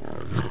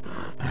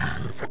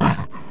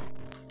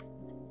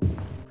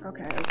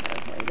 Okay.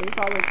 These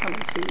always come in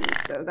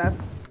twos, so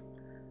that's...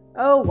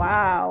 Oh,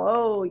 wow.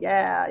 Oh,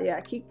 yeah.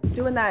 Keep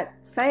doing that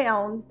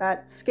sound,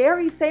 that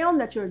scary sound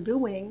that you're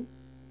doing.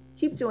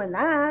 Keep doing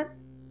that.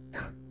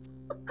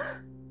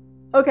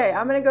 Okay,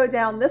 I'm gonna go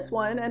down this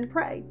one and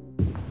pray.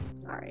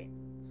 Alright,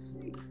 let's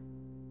see.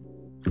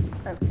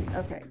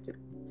 Okay.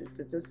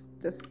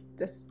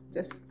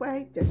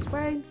 This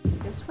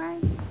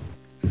way.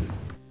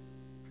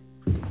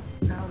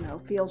 I don't know,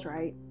 feels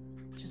right.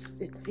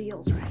 It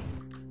feels right.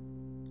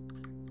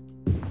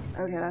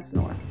 Okay, that's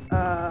north.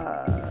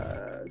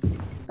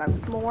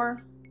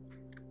 Southmore?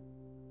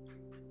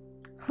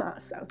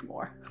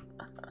 Southmore.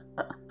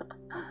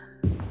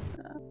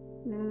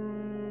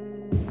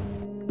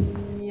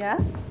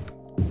 Yes?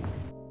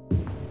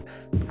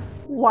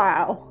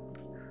 Wow.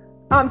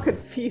 I'm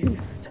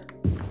confused.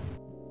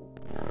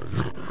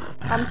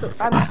 I'm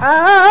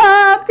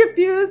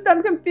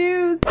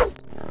confused.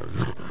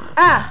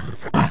 Ah!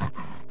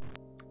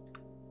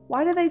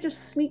 Why do they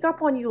just sneak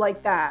up on you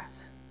like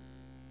that?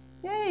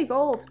 Yay,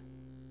 gold.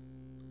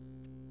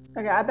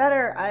 Okay, I'd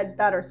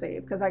better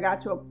save because I got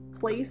to a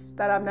place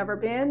that I've never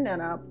been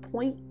and a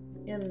point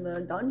in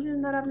the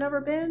dungeon that I've never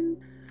been.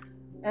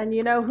 And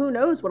you know, who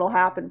knows what'll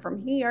happen from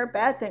here.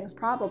 Bad things,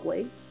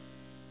 probably.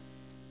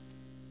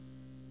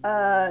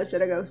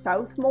 Should I go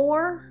south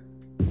more?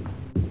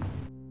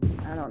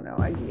 I don't know,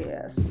 I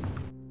guess.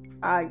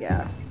 I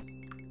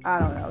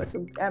don't know, it's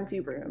an empty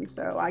room,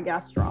 so I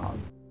guess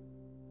wrong.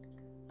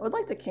 I would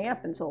like to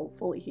camp until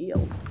fully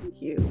healed.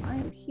 Thank you. I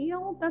am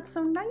healed? That's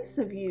so nice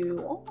of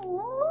you.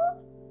 Aww.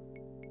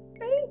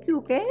 Thank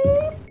you,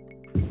 game.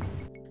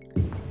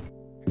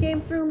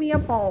 Game threw me a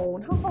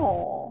bone.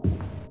 Aww.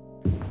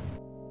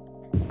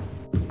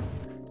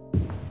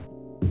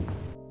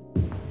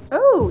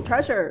 Oh,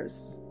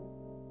 treasures.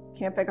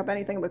 Can't pick up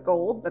anything but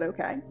gold, but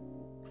okay.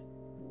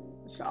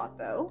 Shot,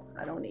 though.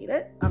 I don't need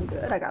it. I'm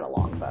good. I got a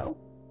longbow.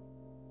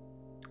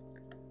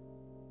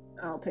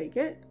 I'll take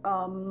it.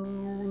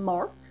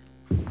 Mark.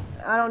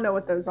 I don't know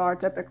what those are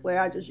typically.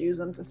 I just use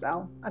them to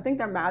sell. I think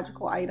they're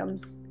magical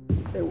items.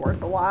 they're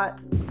worth a lot,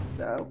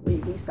 so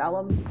we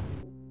sell them.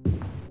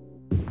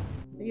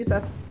 I use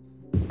that.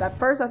 At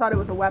first I thought it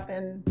was a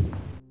weapon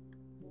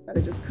that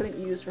I just couldn't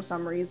use for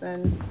some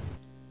reason.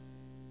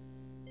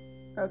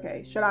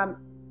 Okay, I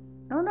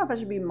don't know if I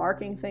should be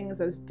marking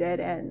things as dead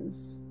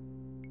ends.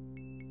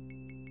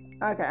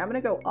 Okay, I'm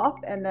gonna go up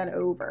and then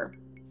over.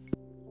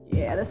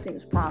 Yeah, this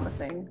seems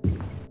promising.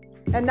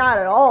 And not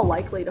at all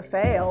likely to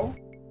fail.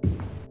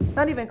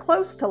 Not even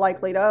close to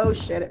likely to, oh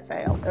shit, it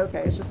failed.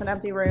 Okay, it's just an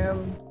empty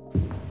room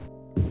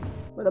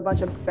with a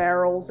bunch of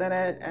barrels in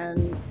it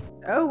and,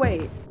 oh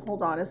wait,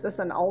 hold on, is this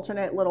an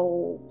alternate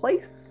little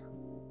place?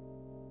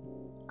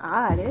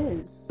 Ah, it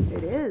is.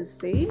 It is,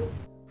 see?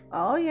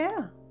 Oh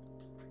yeah.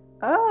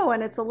 Oh,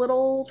 and it's a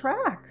little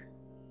track.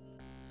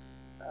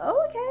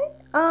 Oh,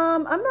 okay.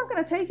 I'm not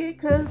gonna take it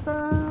because,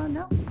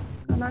 no,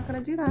 I'm not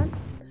gonna do that.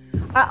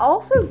 I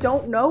also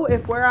don't know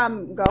if where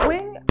I'm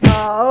going,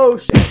 oh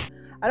shit.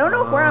 I don't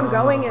know if where I'm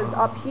going is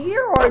up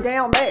here or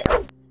down there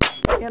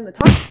in the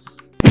tunnels.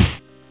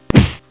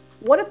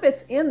 What if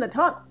it's in the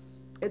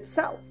tunnels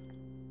itself?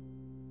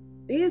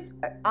 These,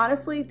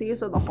 honestly,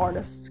 these are the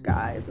hardest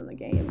guys in the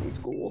game, these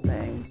ghoul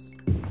things.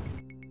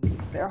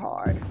 They're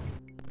hard.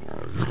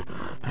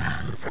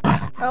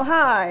 Oh,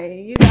 hi.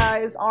 You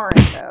guys aren't,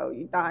 though.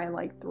 You die in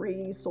like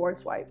 3 sword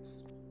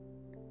swipes.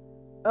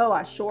 Oh,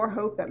 I sure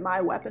hope that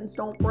my weapons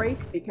don't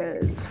break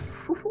because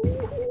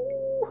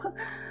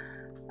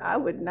I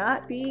would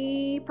not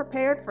be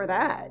prepared for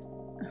that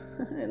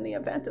in the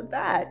event of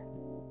that.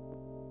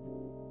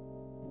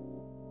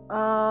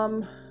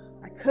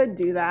 I could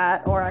do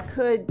that, or I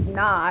could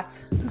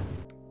not.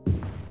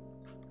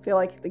 I feel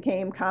like the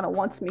game kind of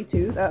wants me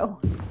to, though.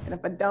 And if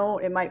I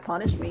don't, it might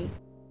punish me.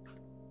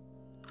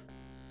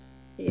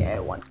 Yeah,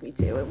 it wants me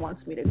to. It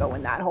wants me to go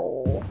in that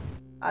hole.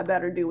 I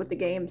better do what the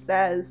game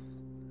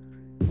says,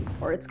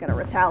 or it's gonna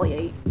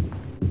retaliate.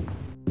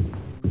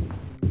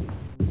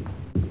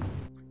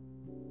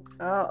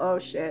 Oh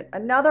shit.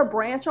 Another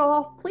branch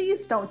off?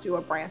 Please don't do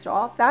a branch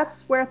off.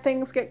 That's where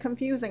things get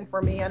confusing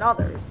for me and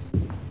others.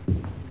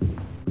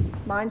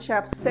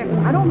 Mineshaft 6.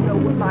 I don't know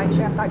what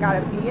mineshaft I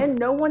gotta be in.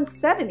 No one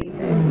said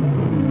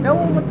anything. No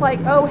one was like,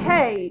 oh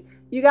hey,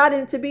 you got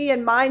to be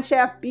in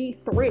mineshaft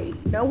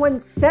B3. No one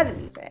said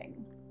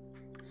anything.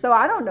 So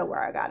I don't know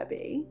where I gotta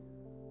be.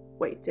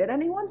 Wait, did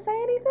anyone say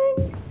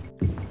anything?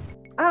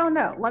 I don't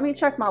know. Let me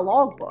check my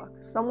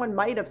logbook. Someone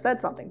might have said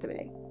something to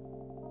me.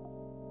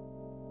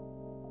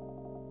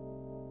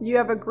 You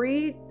have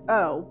agreed?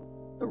 Oh.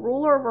 The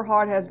ruler of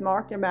Rahard has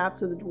marked a map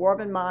to the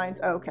Dwarven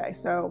mines. Okay,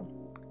 so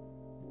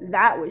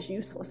that was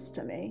useless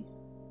to me.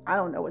 I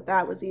don't know what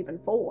that was even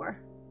for.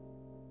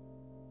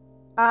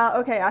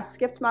 Okay, I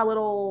skipped my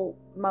little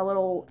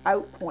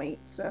out point,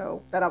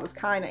 so that I was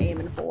kind of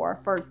aiming for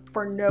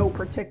no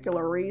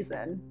particular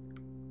reason,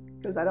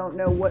 because I don't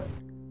know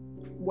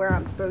where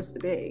I'm supposed to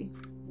be.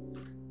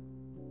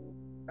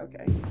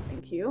 Okay,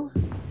 thank you.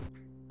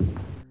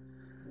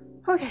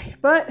 Okay,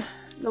 but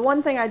the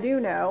one thing I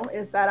do know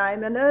is that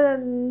I'm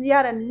in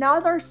yet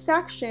another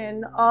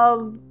section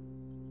of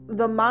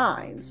the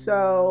mine,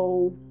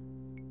 so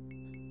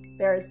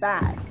there's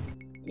that.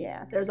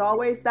 Yeah, there's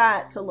always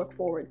that to look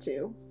forward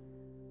to.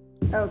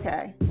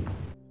 Okay.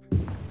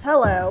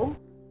 Hello.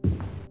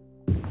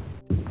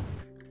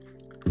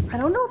 I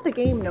don't know if the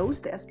game knows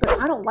this, but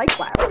I don't like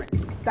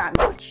labyrinths that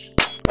much.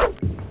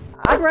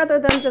 I'd rather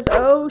them just,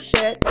 oh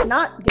shit,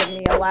 not give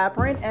me a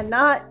labyrinth and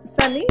not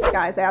send these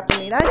guys after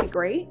me. That'd be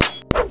great.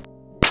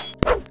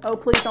 Oh,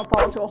 please don't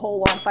fall into a hole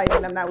while I'm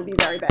fighting them. That would be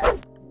very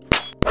bad.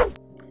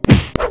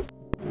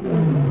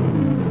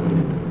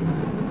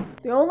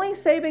 The only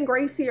saving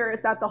grace here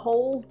is that the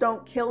holes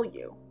don't kill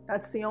you.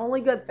 That's the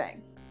only good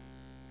thing.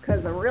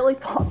 Because I really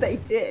thought they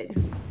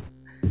did.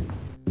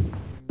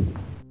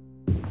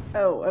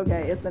 Oh,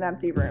 okay, it's an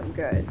empty room.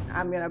 Good.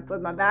 I'm going to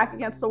put my back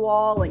against the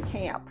wall and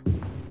camp.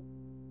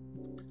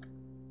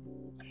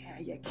 Yeah,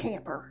 you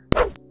camper.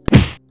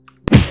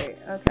 Great,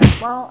 okay.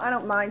 Well, I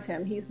don't mind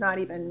him. He's not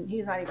even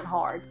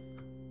hard.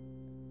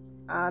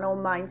 I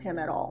don't mind him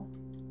at all.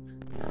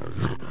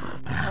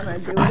 I'm gonna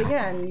do it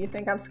again. You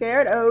think I'm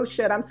scared? Oh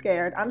shit, I'm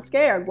scared. I'm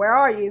scared. Where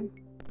are you?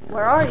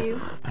 Where are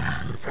you?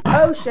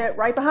 Oh shit,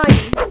 right behind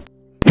me.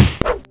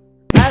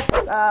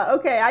 That's,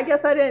 okay, I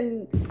guess I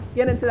didn't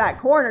get into that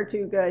corner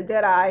too good,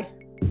 did I?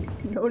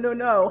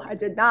 No, I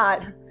did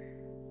not.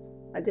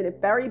 I did it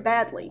very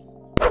badly.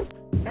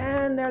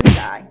 And there's a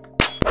guy.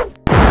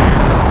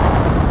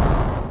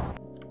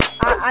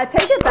 I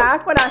take it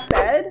back what I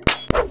said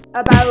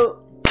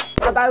about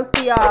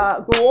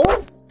the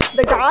ghouls.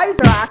 The guys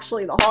are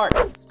actually the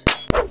hardest.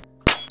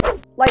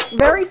 Like,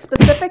 very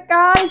specific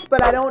guys,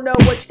 but I don't know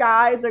which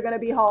guys are going to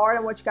be hard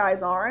and which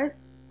guys aren't.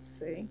 Let's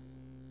see.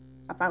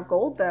 I found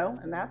gold, though,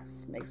 and that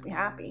makes me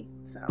happy,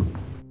 so.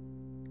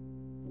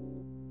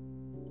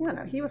 I don't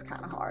know. He was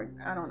kind of hard.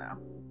 I don't know.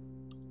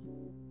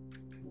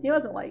 He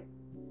wasn't, like,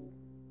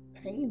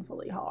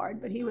 painfully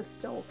hard, but he was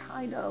still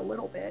kind of a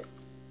little bit.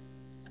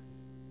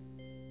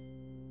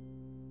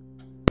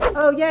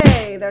 Oh,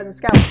 yay! There's a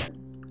skeleton.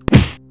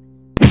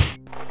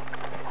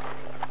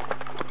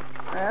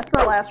 That's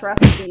my last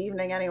rest of the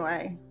evening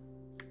anyway.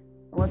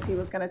 Unless he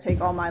was gonna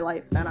take all my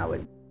life, then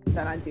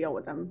I'd deal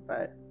with him,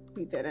 but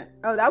he didn't.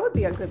 Oh, that would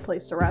be a good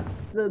place to rest.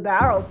 The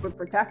barrels would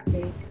protect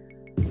me.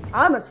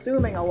 I'm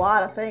assuming a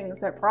lot of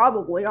things that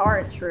probably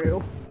aren't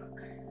true.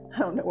 I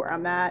don't know where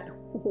I'm at.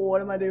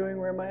 What am I doing?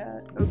 Where am I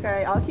at?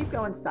 Okay, I'll keep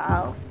going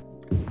south.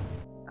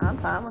 I'm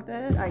fine with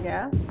it, I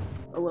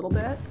guess. A little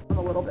bit. I'm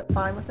a little bit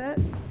fine with it.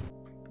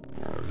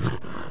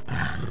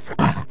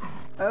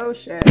 Oh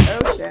shit,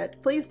 oh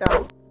shit. Please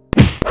don't.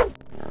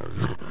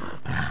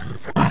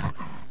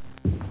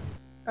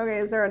 Okay,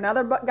 is there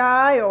another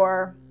guy,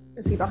 or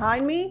is he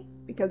behind me?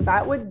 Because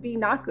that would be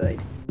not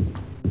good.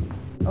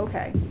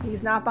 Okay,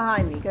 he's not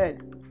behind me.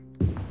 Good.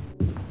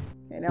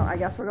 Okay, no, I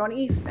guess we're going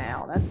east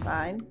now. That's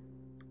fine.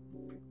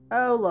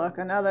 Oh, look,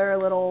 another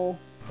little...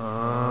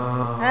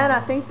 And I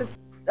think that...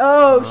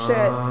 Oh,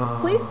 shit.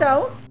 Please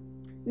don't.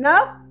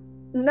 Nope.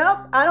 Nope,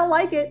 I don't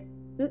like it.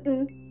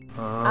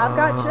 I've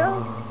got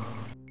chills.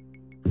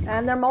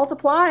 And they're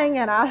multiplying,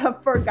 and I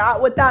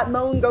forgot what that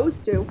moan goes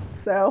to.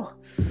 So...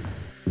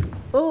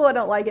 Oh, I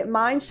don't like it.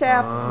 Mine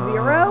shaft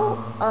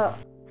 0?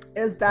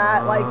 Is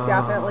that, like,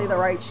 definitely the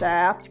right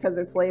shaft? Because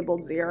it's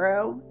labeled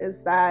 0?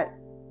 Was that,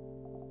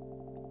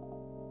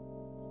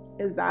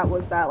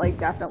 like,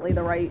 definitely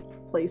the right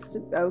place to...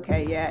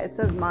 Okay, yeah, it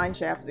says mine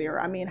shaft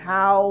 0. I mean,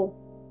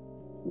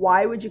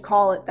 why would you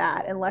call it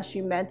that unless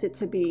you meant it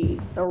to be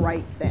the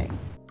right thing?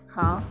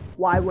 Huh?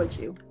 Why would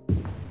you?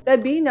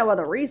 There'd be no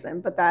other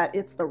reason but that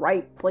it's the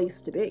right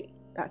place to be.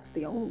 That's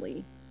the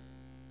only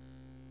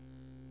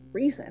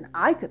reason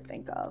I could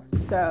think of.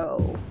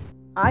 So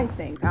I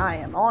think I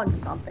am onto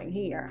something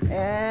here.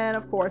 And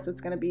of course it's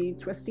going to be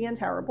twisty and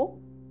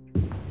terrible.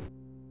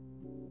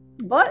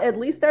 But at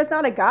least there's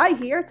not a guy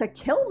here to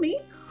kill me.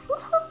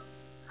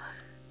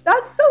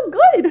 That's so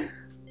good.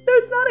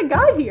 There's not a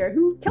guy here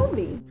who killed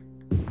me.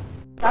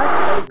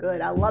 That's so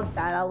good. I love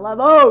that. I love...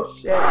 Oh,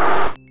 shit.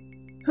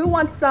 Who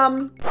wants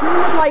some? Who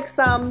would like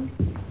some?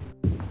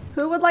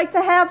 Who would like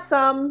to have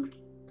some?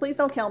 Please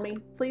don't kill me.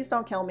 Please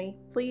don't kill me.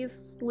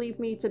 Please leave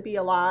me to be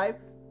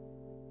alive.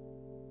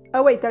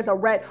 Oh, wait, there's a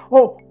red.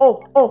 Oh,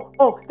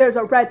 there's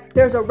a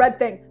red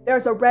thing.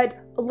 There's a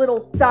red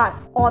little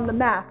dot on the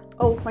map.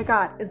 Oh my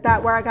God, is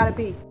that where I gotta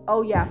be?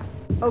 Oh, yes.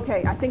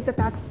 Okay, I think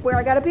that's where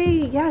I gotta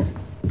be.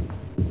 Yes.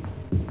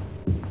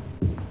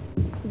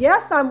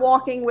 Yes, I'm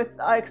walking with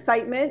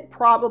excitement,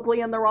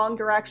 probably in the wrong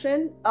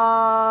direction.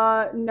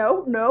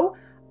 No.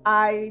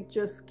 I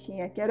just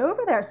can't get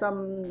over there.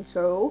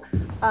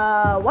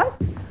 What?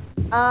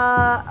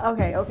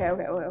 Okay.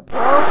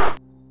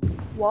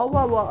 Whoa.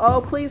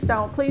 Oh, please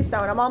don't.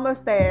 I'm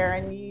almost there,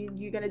 and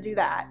you're gonna do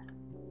that.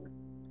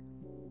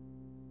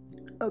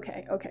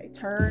 Okay.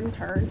 Turn.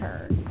 Turn.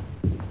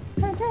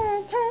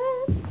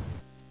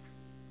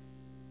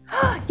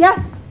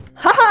 Yes!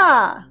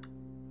 Haha!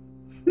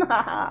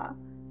 Haha!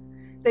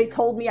 They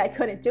told me I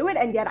couldn't do it,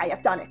 and yet I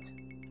have done it.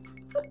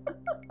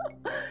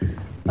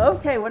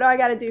 Okay, what do I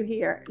gotta do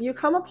here? You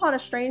come upon a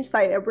strange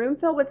sight, a room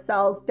filled with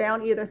cells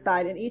down either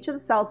side, and each of the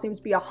cells seems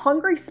to be a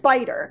hungry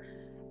spider.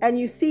 And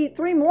you see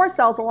 3 more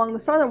cells along the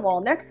southern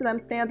wall. Next to them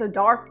stands a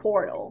dark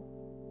portal.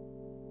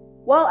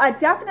 Well, I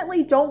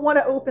definitely don't want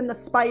to open the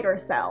spider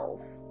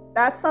cells.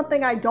 That's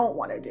something I don't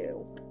want to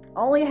do.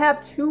 I only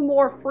have 2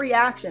 more free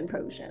action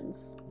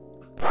potions.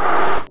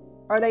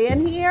 Are they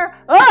in here?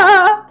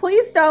 Ah!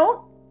 Please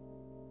don't!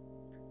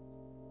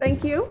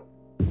 Thank you.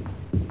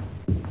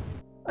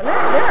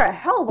 They're a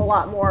hell of a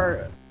lot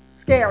more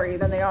scary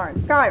than they are in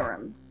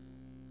Skyrim.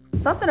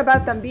 Something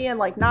about them being,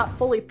 like, not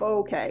fully...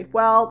 Okay,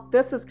 well,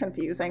 this is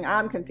confusing.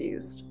 I'm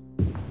confused.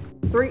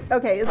 3...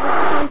 Okay, is this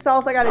the 3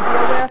 cells I gotta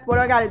deal with? What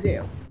do I gotta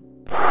do?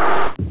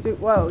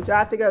 Whoa, do I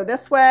have to go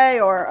this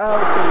way, or... Oh,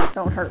 please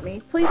don't hurt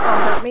me. Please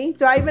don't hurt me.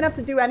 Do I even have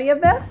to do any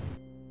of this?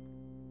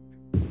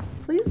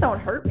 Please don't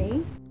hurt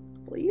me.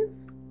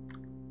 Please?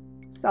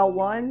 Cell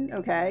 1,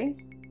 okay.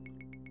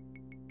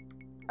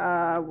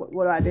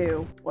 What do I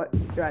do? What,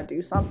 do I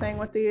do something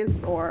with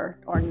these, or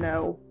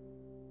no?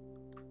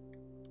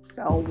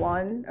 Cell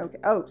 1, okay.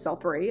 Oh, cell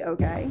 3,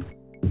 okay.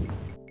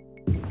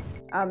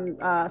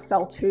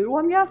 Cell 2,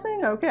 I'm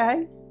guessing?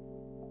 Okay.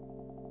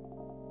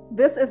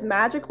 This is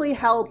magically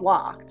held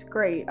locked.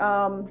 Great.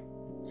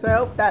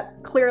 So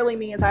that clearly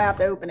means I have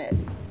to open it.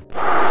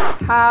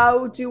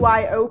 How do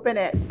I open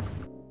it?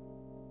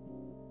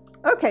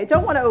 Okay,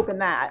 don't want to open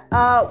that.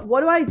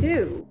 What do I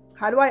do?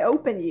 How do I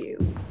open you?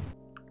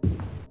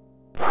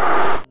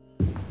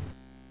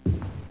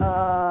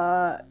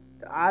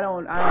 I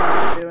don't know what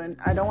I'm doing.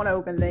 I don't want to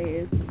open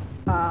these.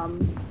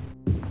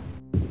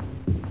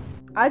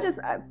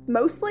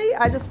 Mostly,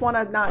 I just want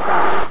to not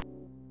die.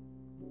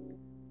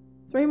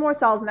 3 more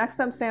cells. Next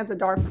to them stands a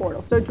dark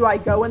portal. So do I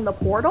go in the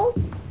portal?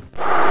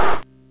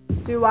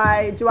 Do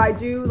I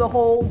do the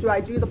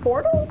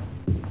portal?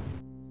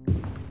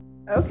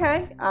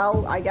 Okay,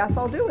 I guess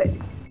I'll do it.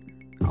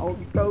 I'll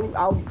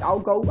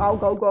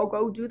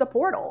go do the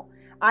portal.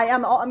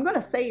 I'm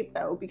gonna save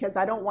though, because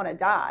I don't want to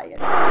die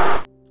and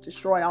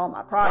destroy all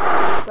my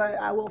progress, but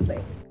I will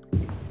save.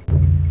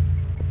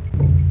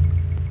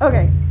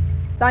 Okay,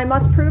 Thou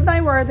must prove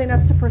thy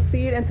worthiness to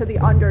proceed into the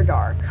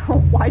Underdark.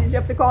 Why did you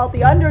have to call it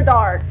the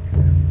Underdark?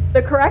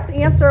 The correct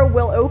answer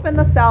will open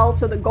the cell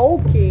to the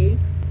gold key,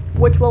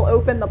 which will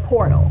open the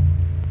portal.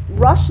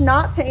 Rush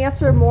not to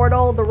answer,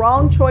 mortal. The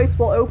wrong choice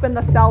will open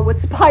the cell with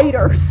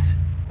spiders.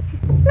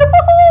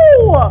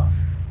 No!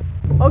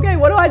 Okay,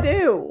 what do I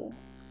do?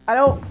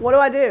 What do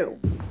I do?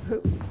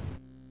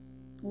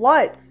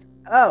 What?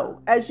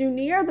 Oh, as you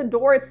near, the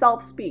door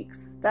itself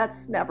speaks.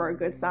 That's never a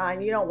good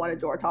sign. You don't want a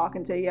door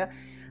talking to you.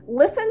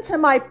 Listen to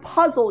my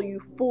puzzle, you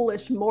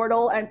foolish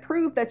mortal, and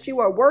prove that you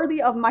are worthy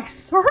of my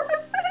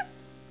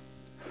services.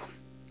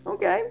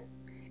 Okay.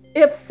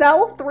 If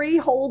cell 3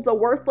 holds a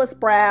worthless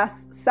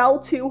brass, cell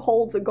 2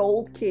 holds a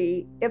gold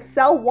key. If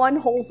cell 1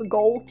 holds a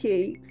gold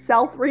key,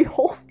 cell 3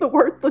 holds the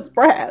worthless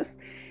brass.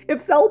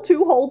 If cell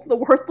 2 holds the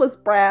worthless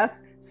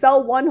brass,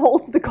 cell 1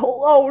 holds the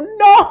gold. Oh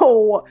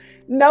no!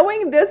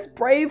 Knowing this,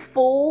 brave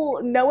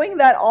fool, knowing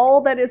that all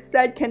that is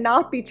said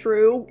cannot be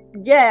true,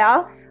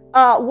 yeah,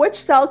 which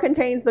cell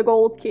contains the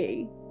gold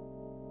key?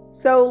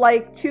 So,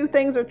 like, 2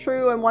 things are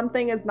true and 1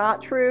 thing is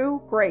not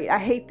true? Great, I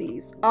hate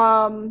these.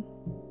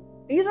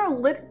 These are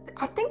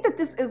I think that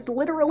this is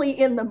literally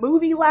in the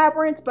movie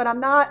Labyrinth, but I'm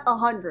not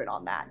 100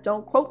 on that.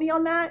 Don't quote me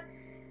on that.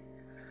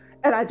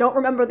 And I don't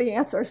remember the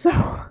answer, so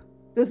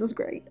this is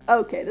great.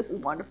 Okay, this is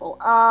wonderful.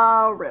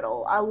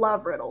 Riddle. I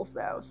love riddles,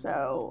 though,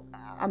 so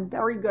I'm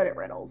very good at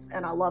riddles,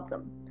 and I love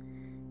them.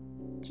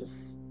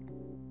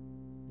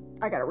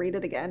 I gotta read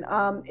it again.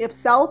 If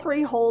cell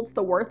 3 holds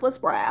the worthless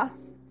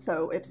brass,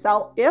 so if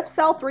cell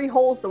 3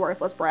 holds the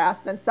worthless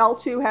brass, then cell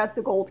 2 has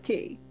the gold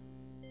key.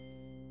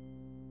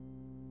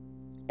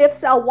 If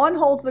cell 1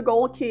 holds the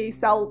gold key,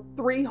 cell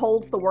 3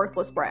 holds the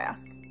worthless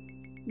brass.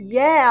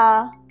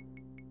 Yeah.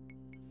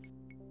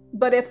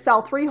 But if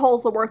cell 3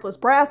 holds the worthless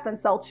brass, then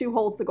cell 2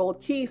 holds the gold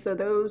key, so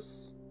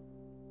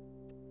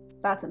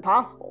that's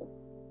impossible.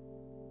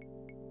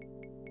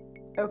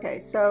 Okay,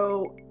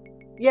 so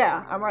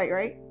yeah, I'm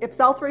right? If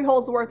cell 3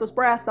 holds the worthless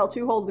brass, cell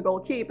 2 holds the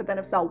gold key, but then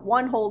if cell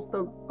 1 holds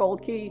the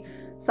gold key,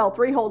 cell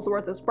 3 holds the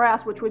worthless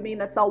brass, which would mean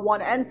that cell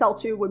 1 and cell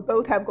 2 would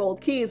both have gold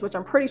keys, which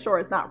I'm pretty sure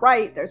is not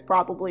right. There's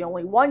probably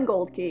only 1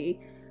 gold key.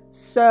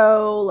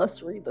 So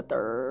let's read the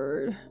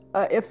third.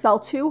 If cell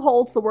 2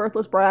 holds the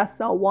worthless brass,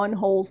 cell 1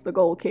 holds the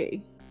gold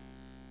key.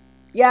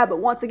 Yeah, but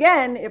once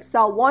again, if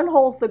cell 1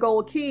 holds the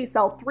gold key,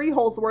 cell 3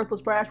 holds the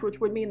worthless brass, which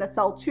would mean that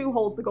cell 2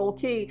 holds the gold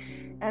key.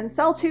 And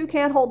cell 2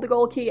 can't hold the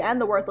gold key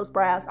and the worthless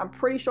brass. I'm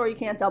pretty sure you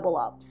can't double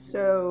up.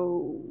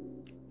 So,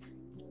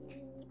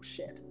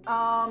 shit.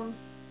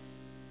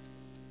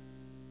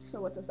 So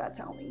what does that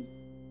tell me?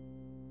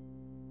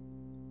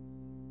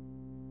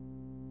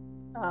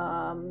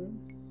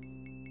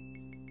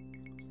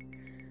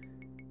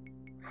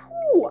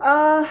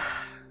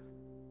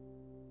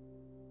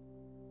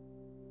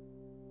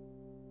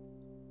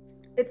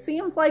 It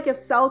seems like if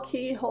cell 1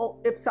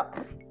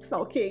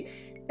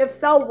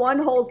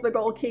 holds the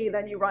gold key,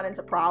 then you run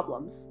into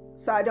problems.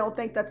 So I don't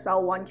think that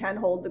cell 1 can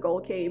hold the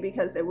gold key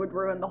because it would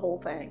ruin the whole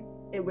thing.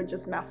 It would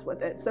just mess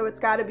with it. So it's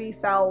got to be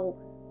cell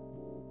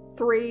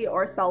 3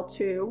 or cell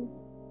 2.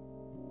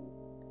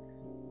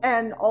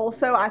 And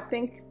also, I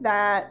think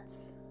that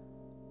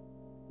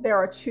there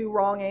are 2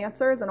 wrong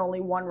answers and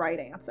only 1 right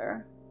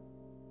answer.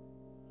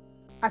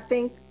 I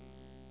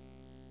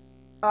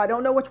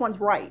don't know which one's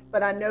right,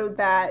 but I know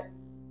that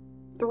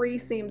 3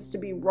 seems to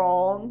be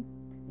wrong.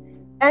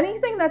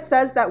 Anything that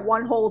says that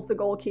 1 holds the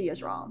gold key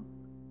is wrong.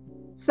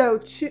 So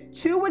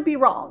 2 would be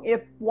wrong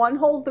if 1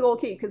 holds the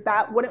gold key, because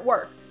that wouldn't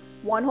work.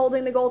 1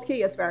 holding the gold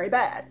key is very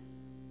bad.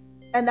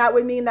 And that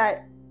would mean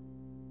that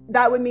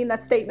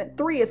statement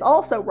 3 is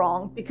also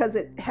wrong because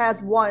it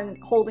has 1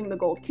 holding the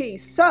gold key.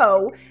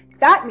 So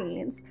that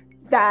means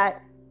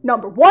that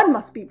number 1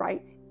 must be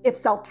right. If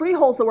cell 3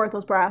 holds the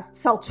worthless brass,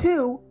 cell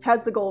 2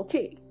 has the gold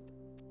key.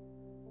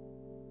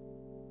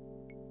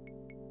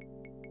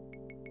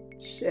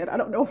 Shit, I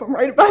don't know if I'm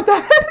right about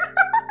that.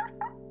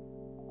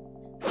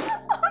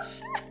 Oh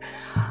shit.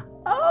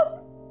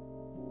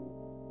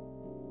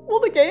 Will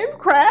the game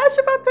crash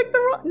if I pick the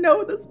wrong?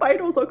 No, the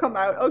spiders will come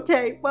out.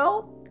 Okay,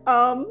 well,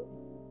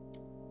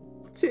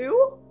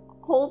 2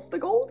 holds the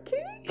gold key.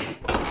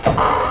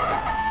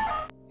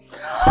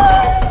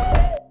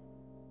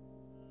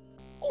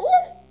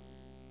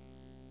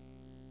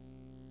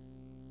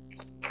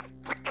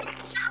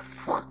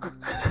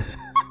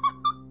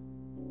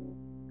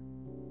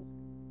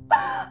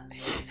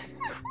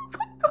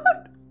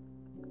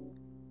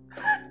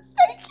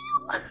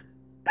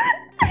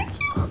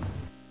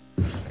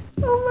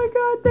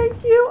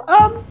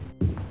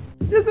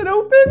 Is it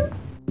open?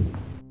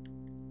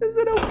 Is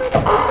it open?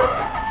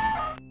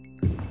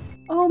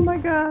 Oh my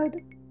god.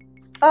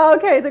 Oh,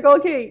 okay, the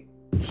gold key.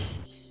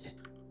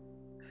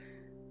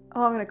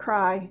 Oh, I'm gonna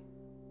cry.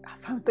 I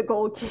found the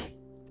gold key.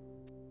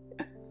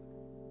 Yes.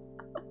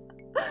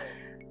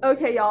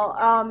 Okay,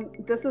 y'all.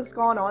 This has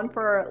gone on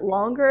for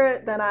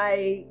longer than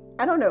I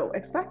don't know,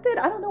 expected?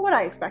 I don't know what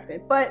I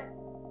expected, but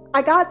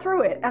I got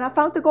through it and I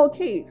found the gold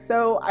key.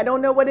 So I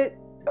don't know what it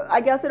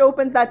I guess it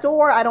opens that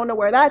door. I don't know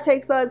where that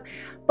takes us,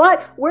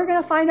 but we're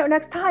gonna find out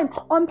next time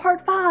on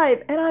part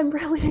 5, and I'm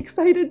really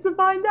excited to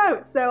find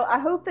out. So I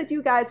hope that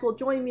you guys will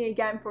join me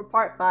again for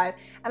part 5,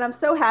 and I'm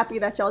so happy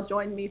that y'all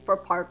joined me for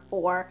part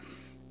 4.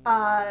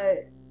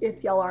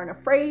 If y'all aren't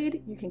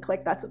afraid, you can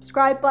click that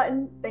subscribe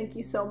button. Thank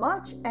you so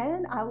much,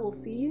 and I will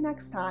see you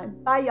next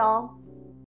time. Bye, y'all.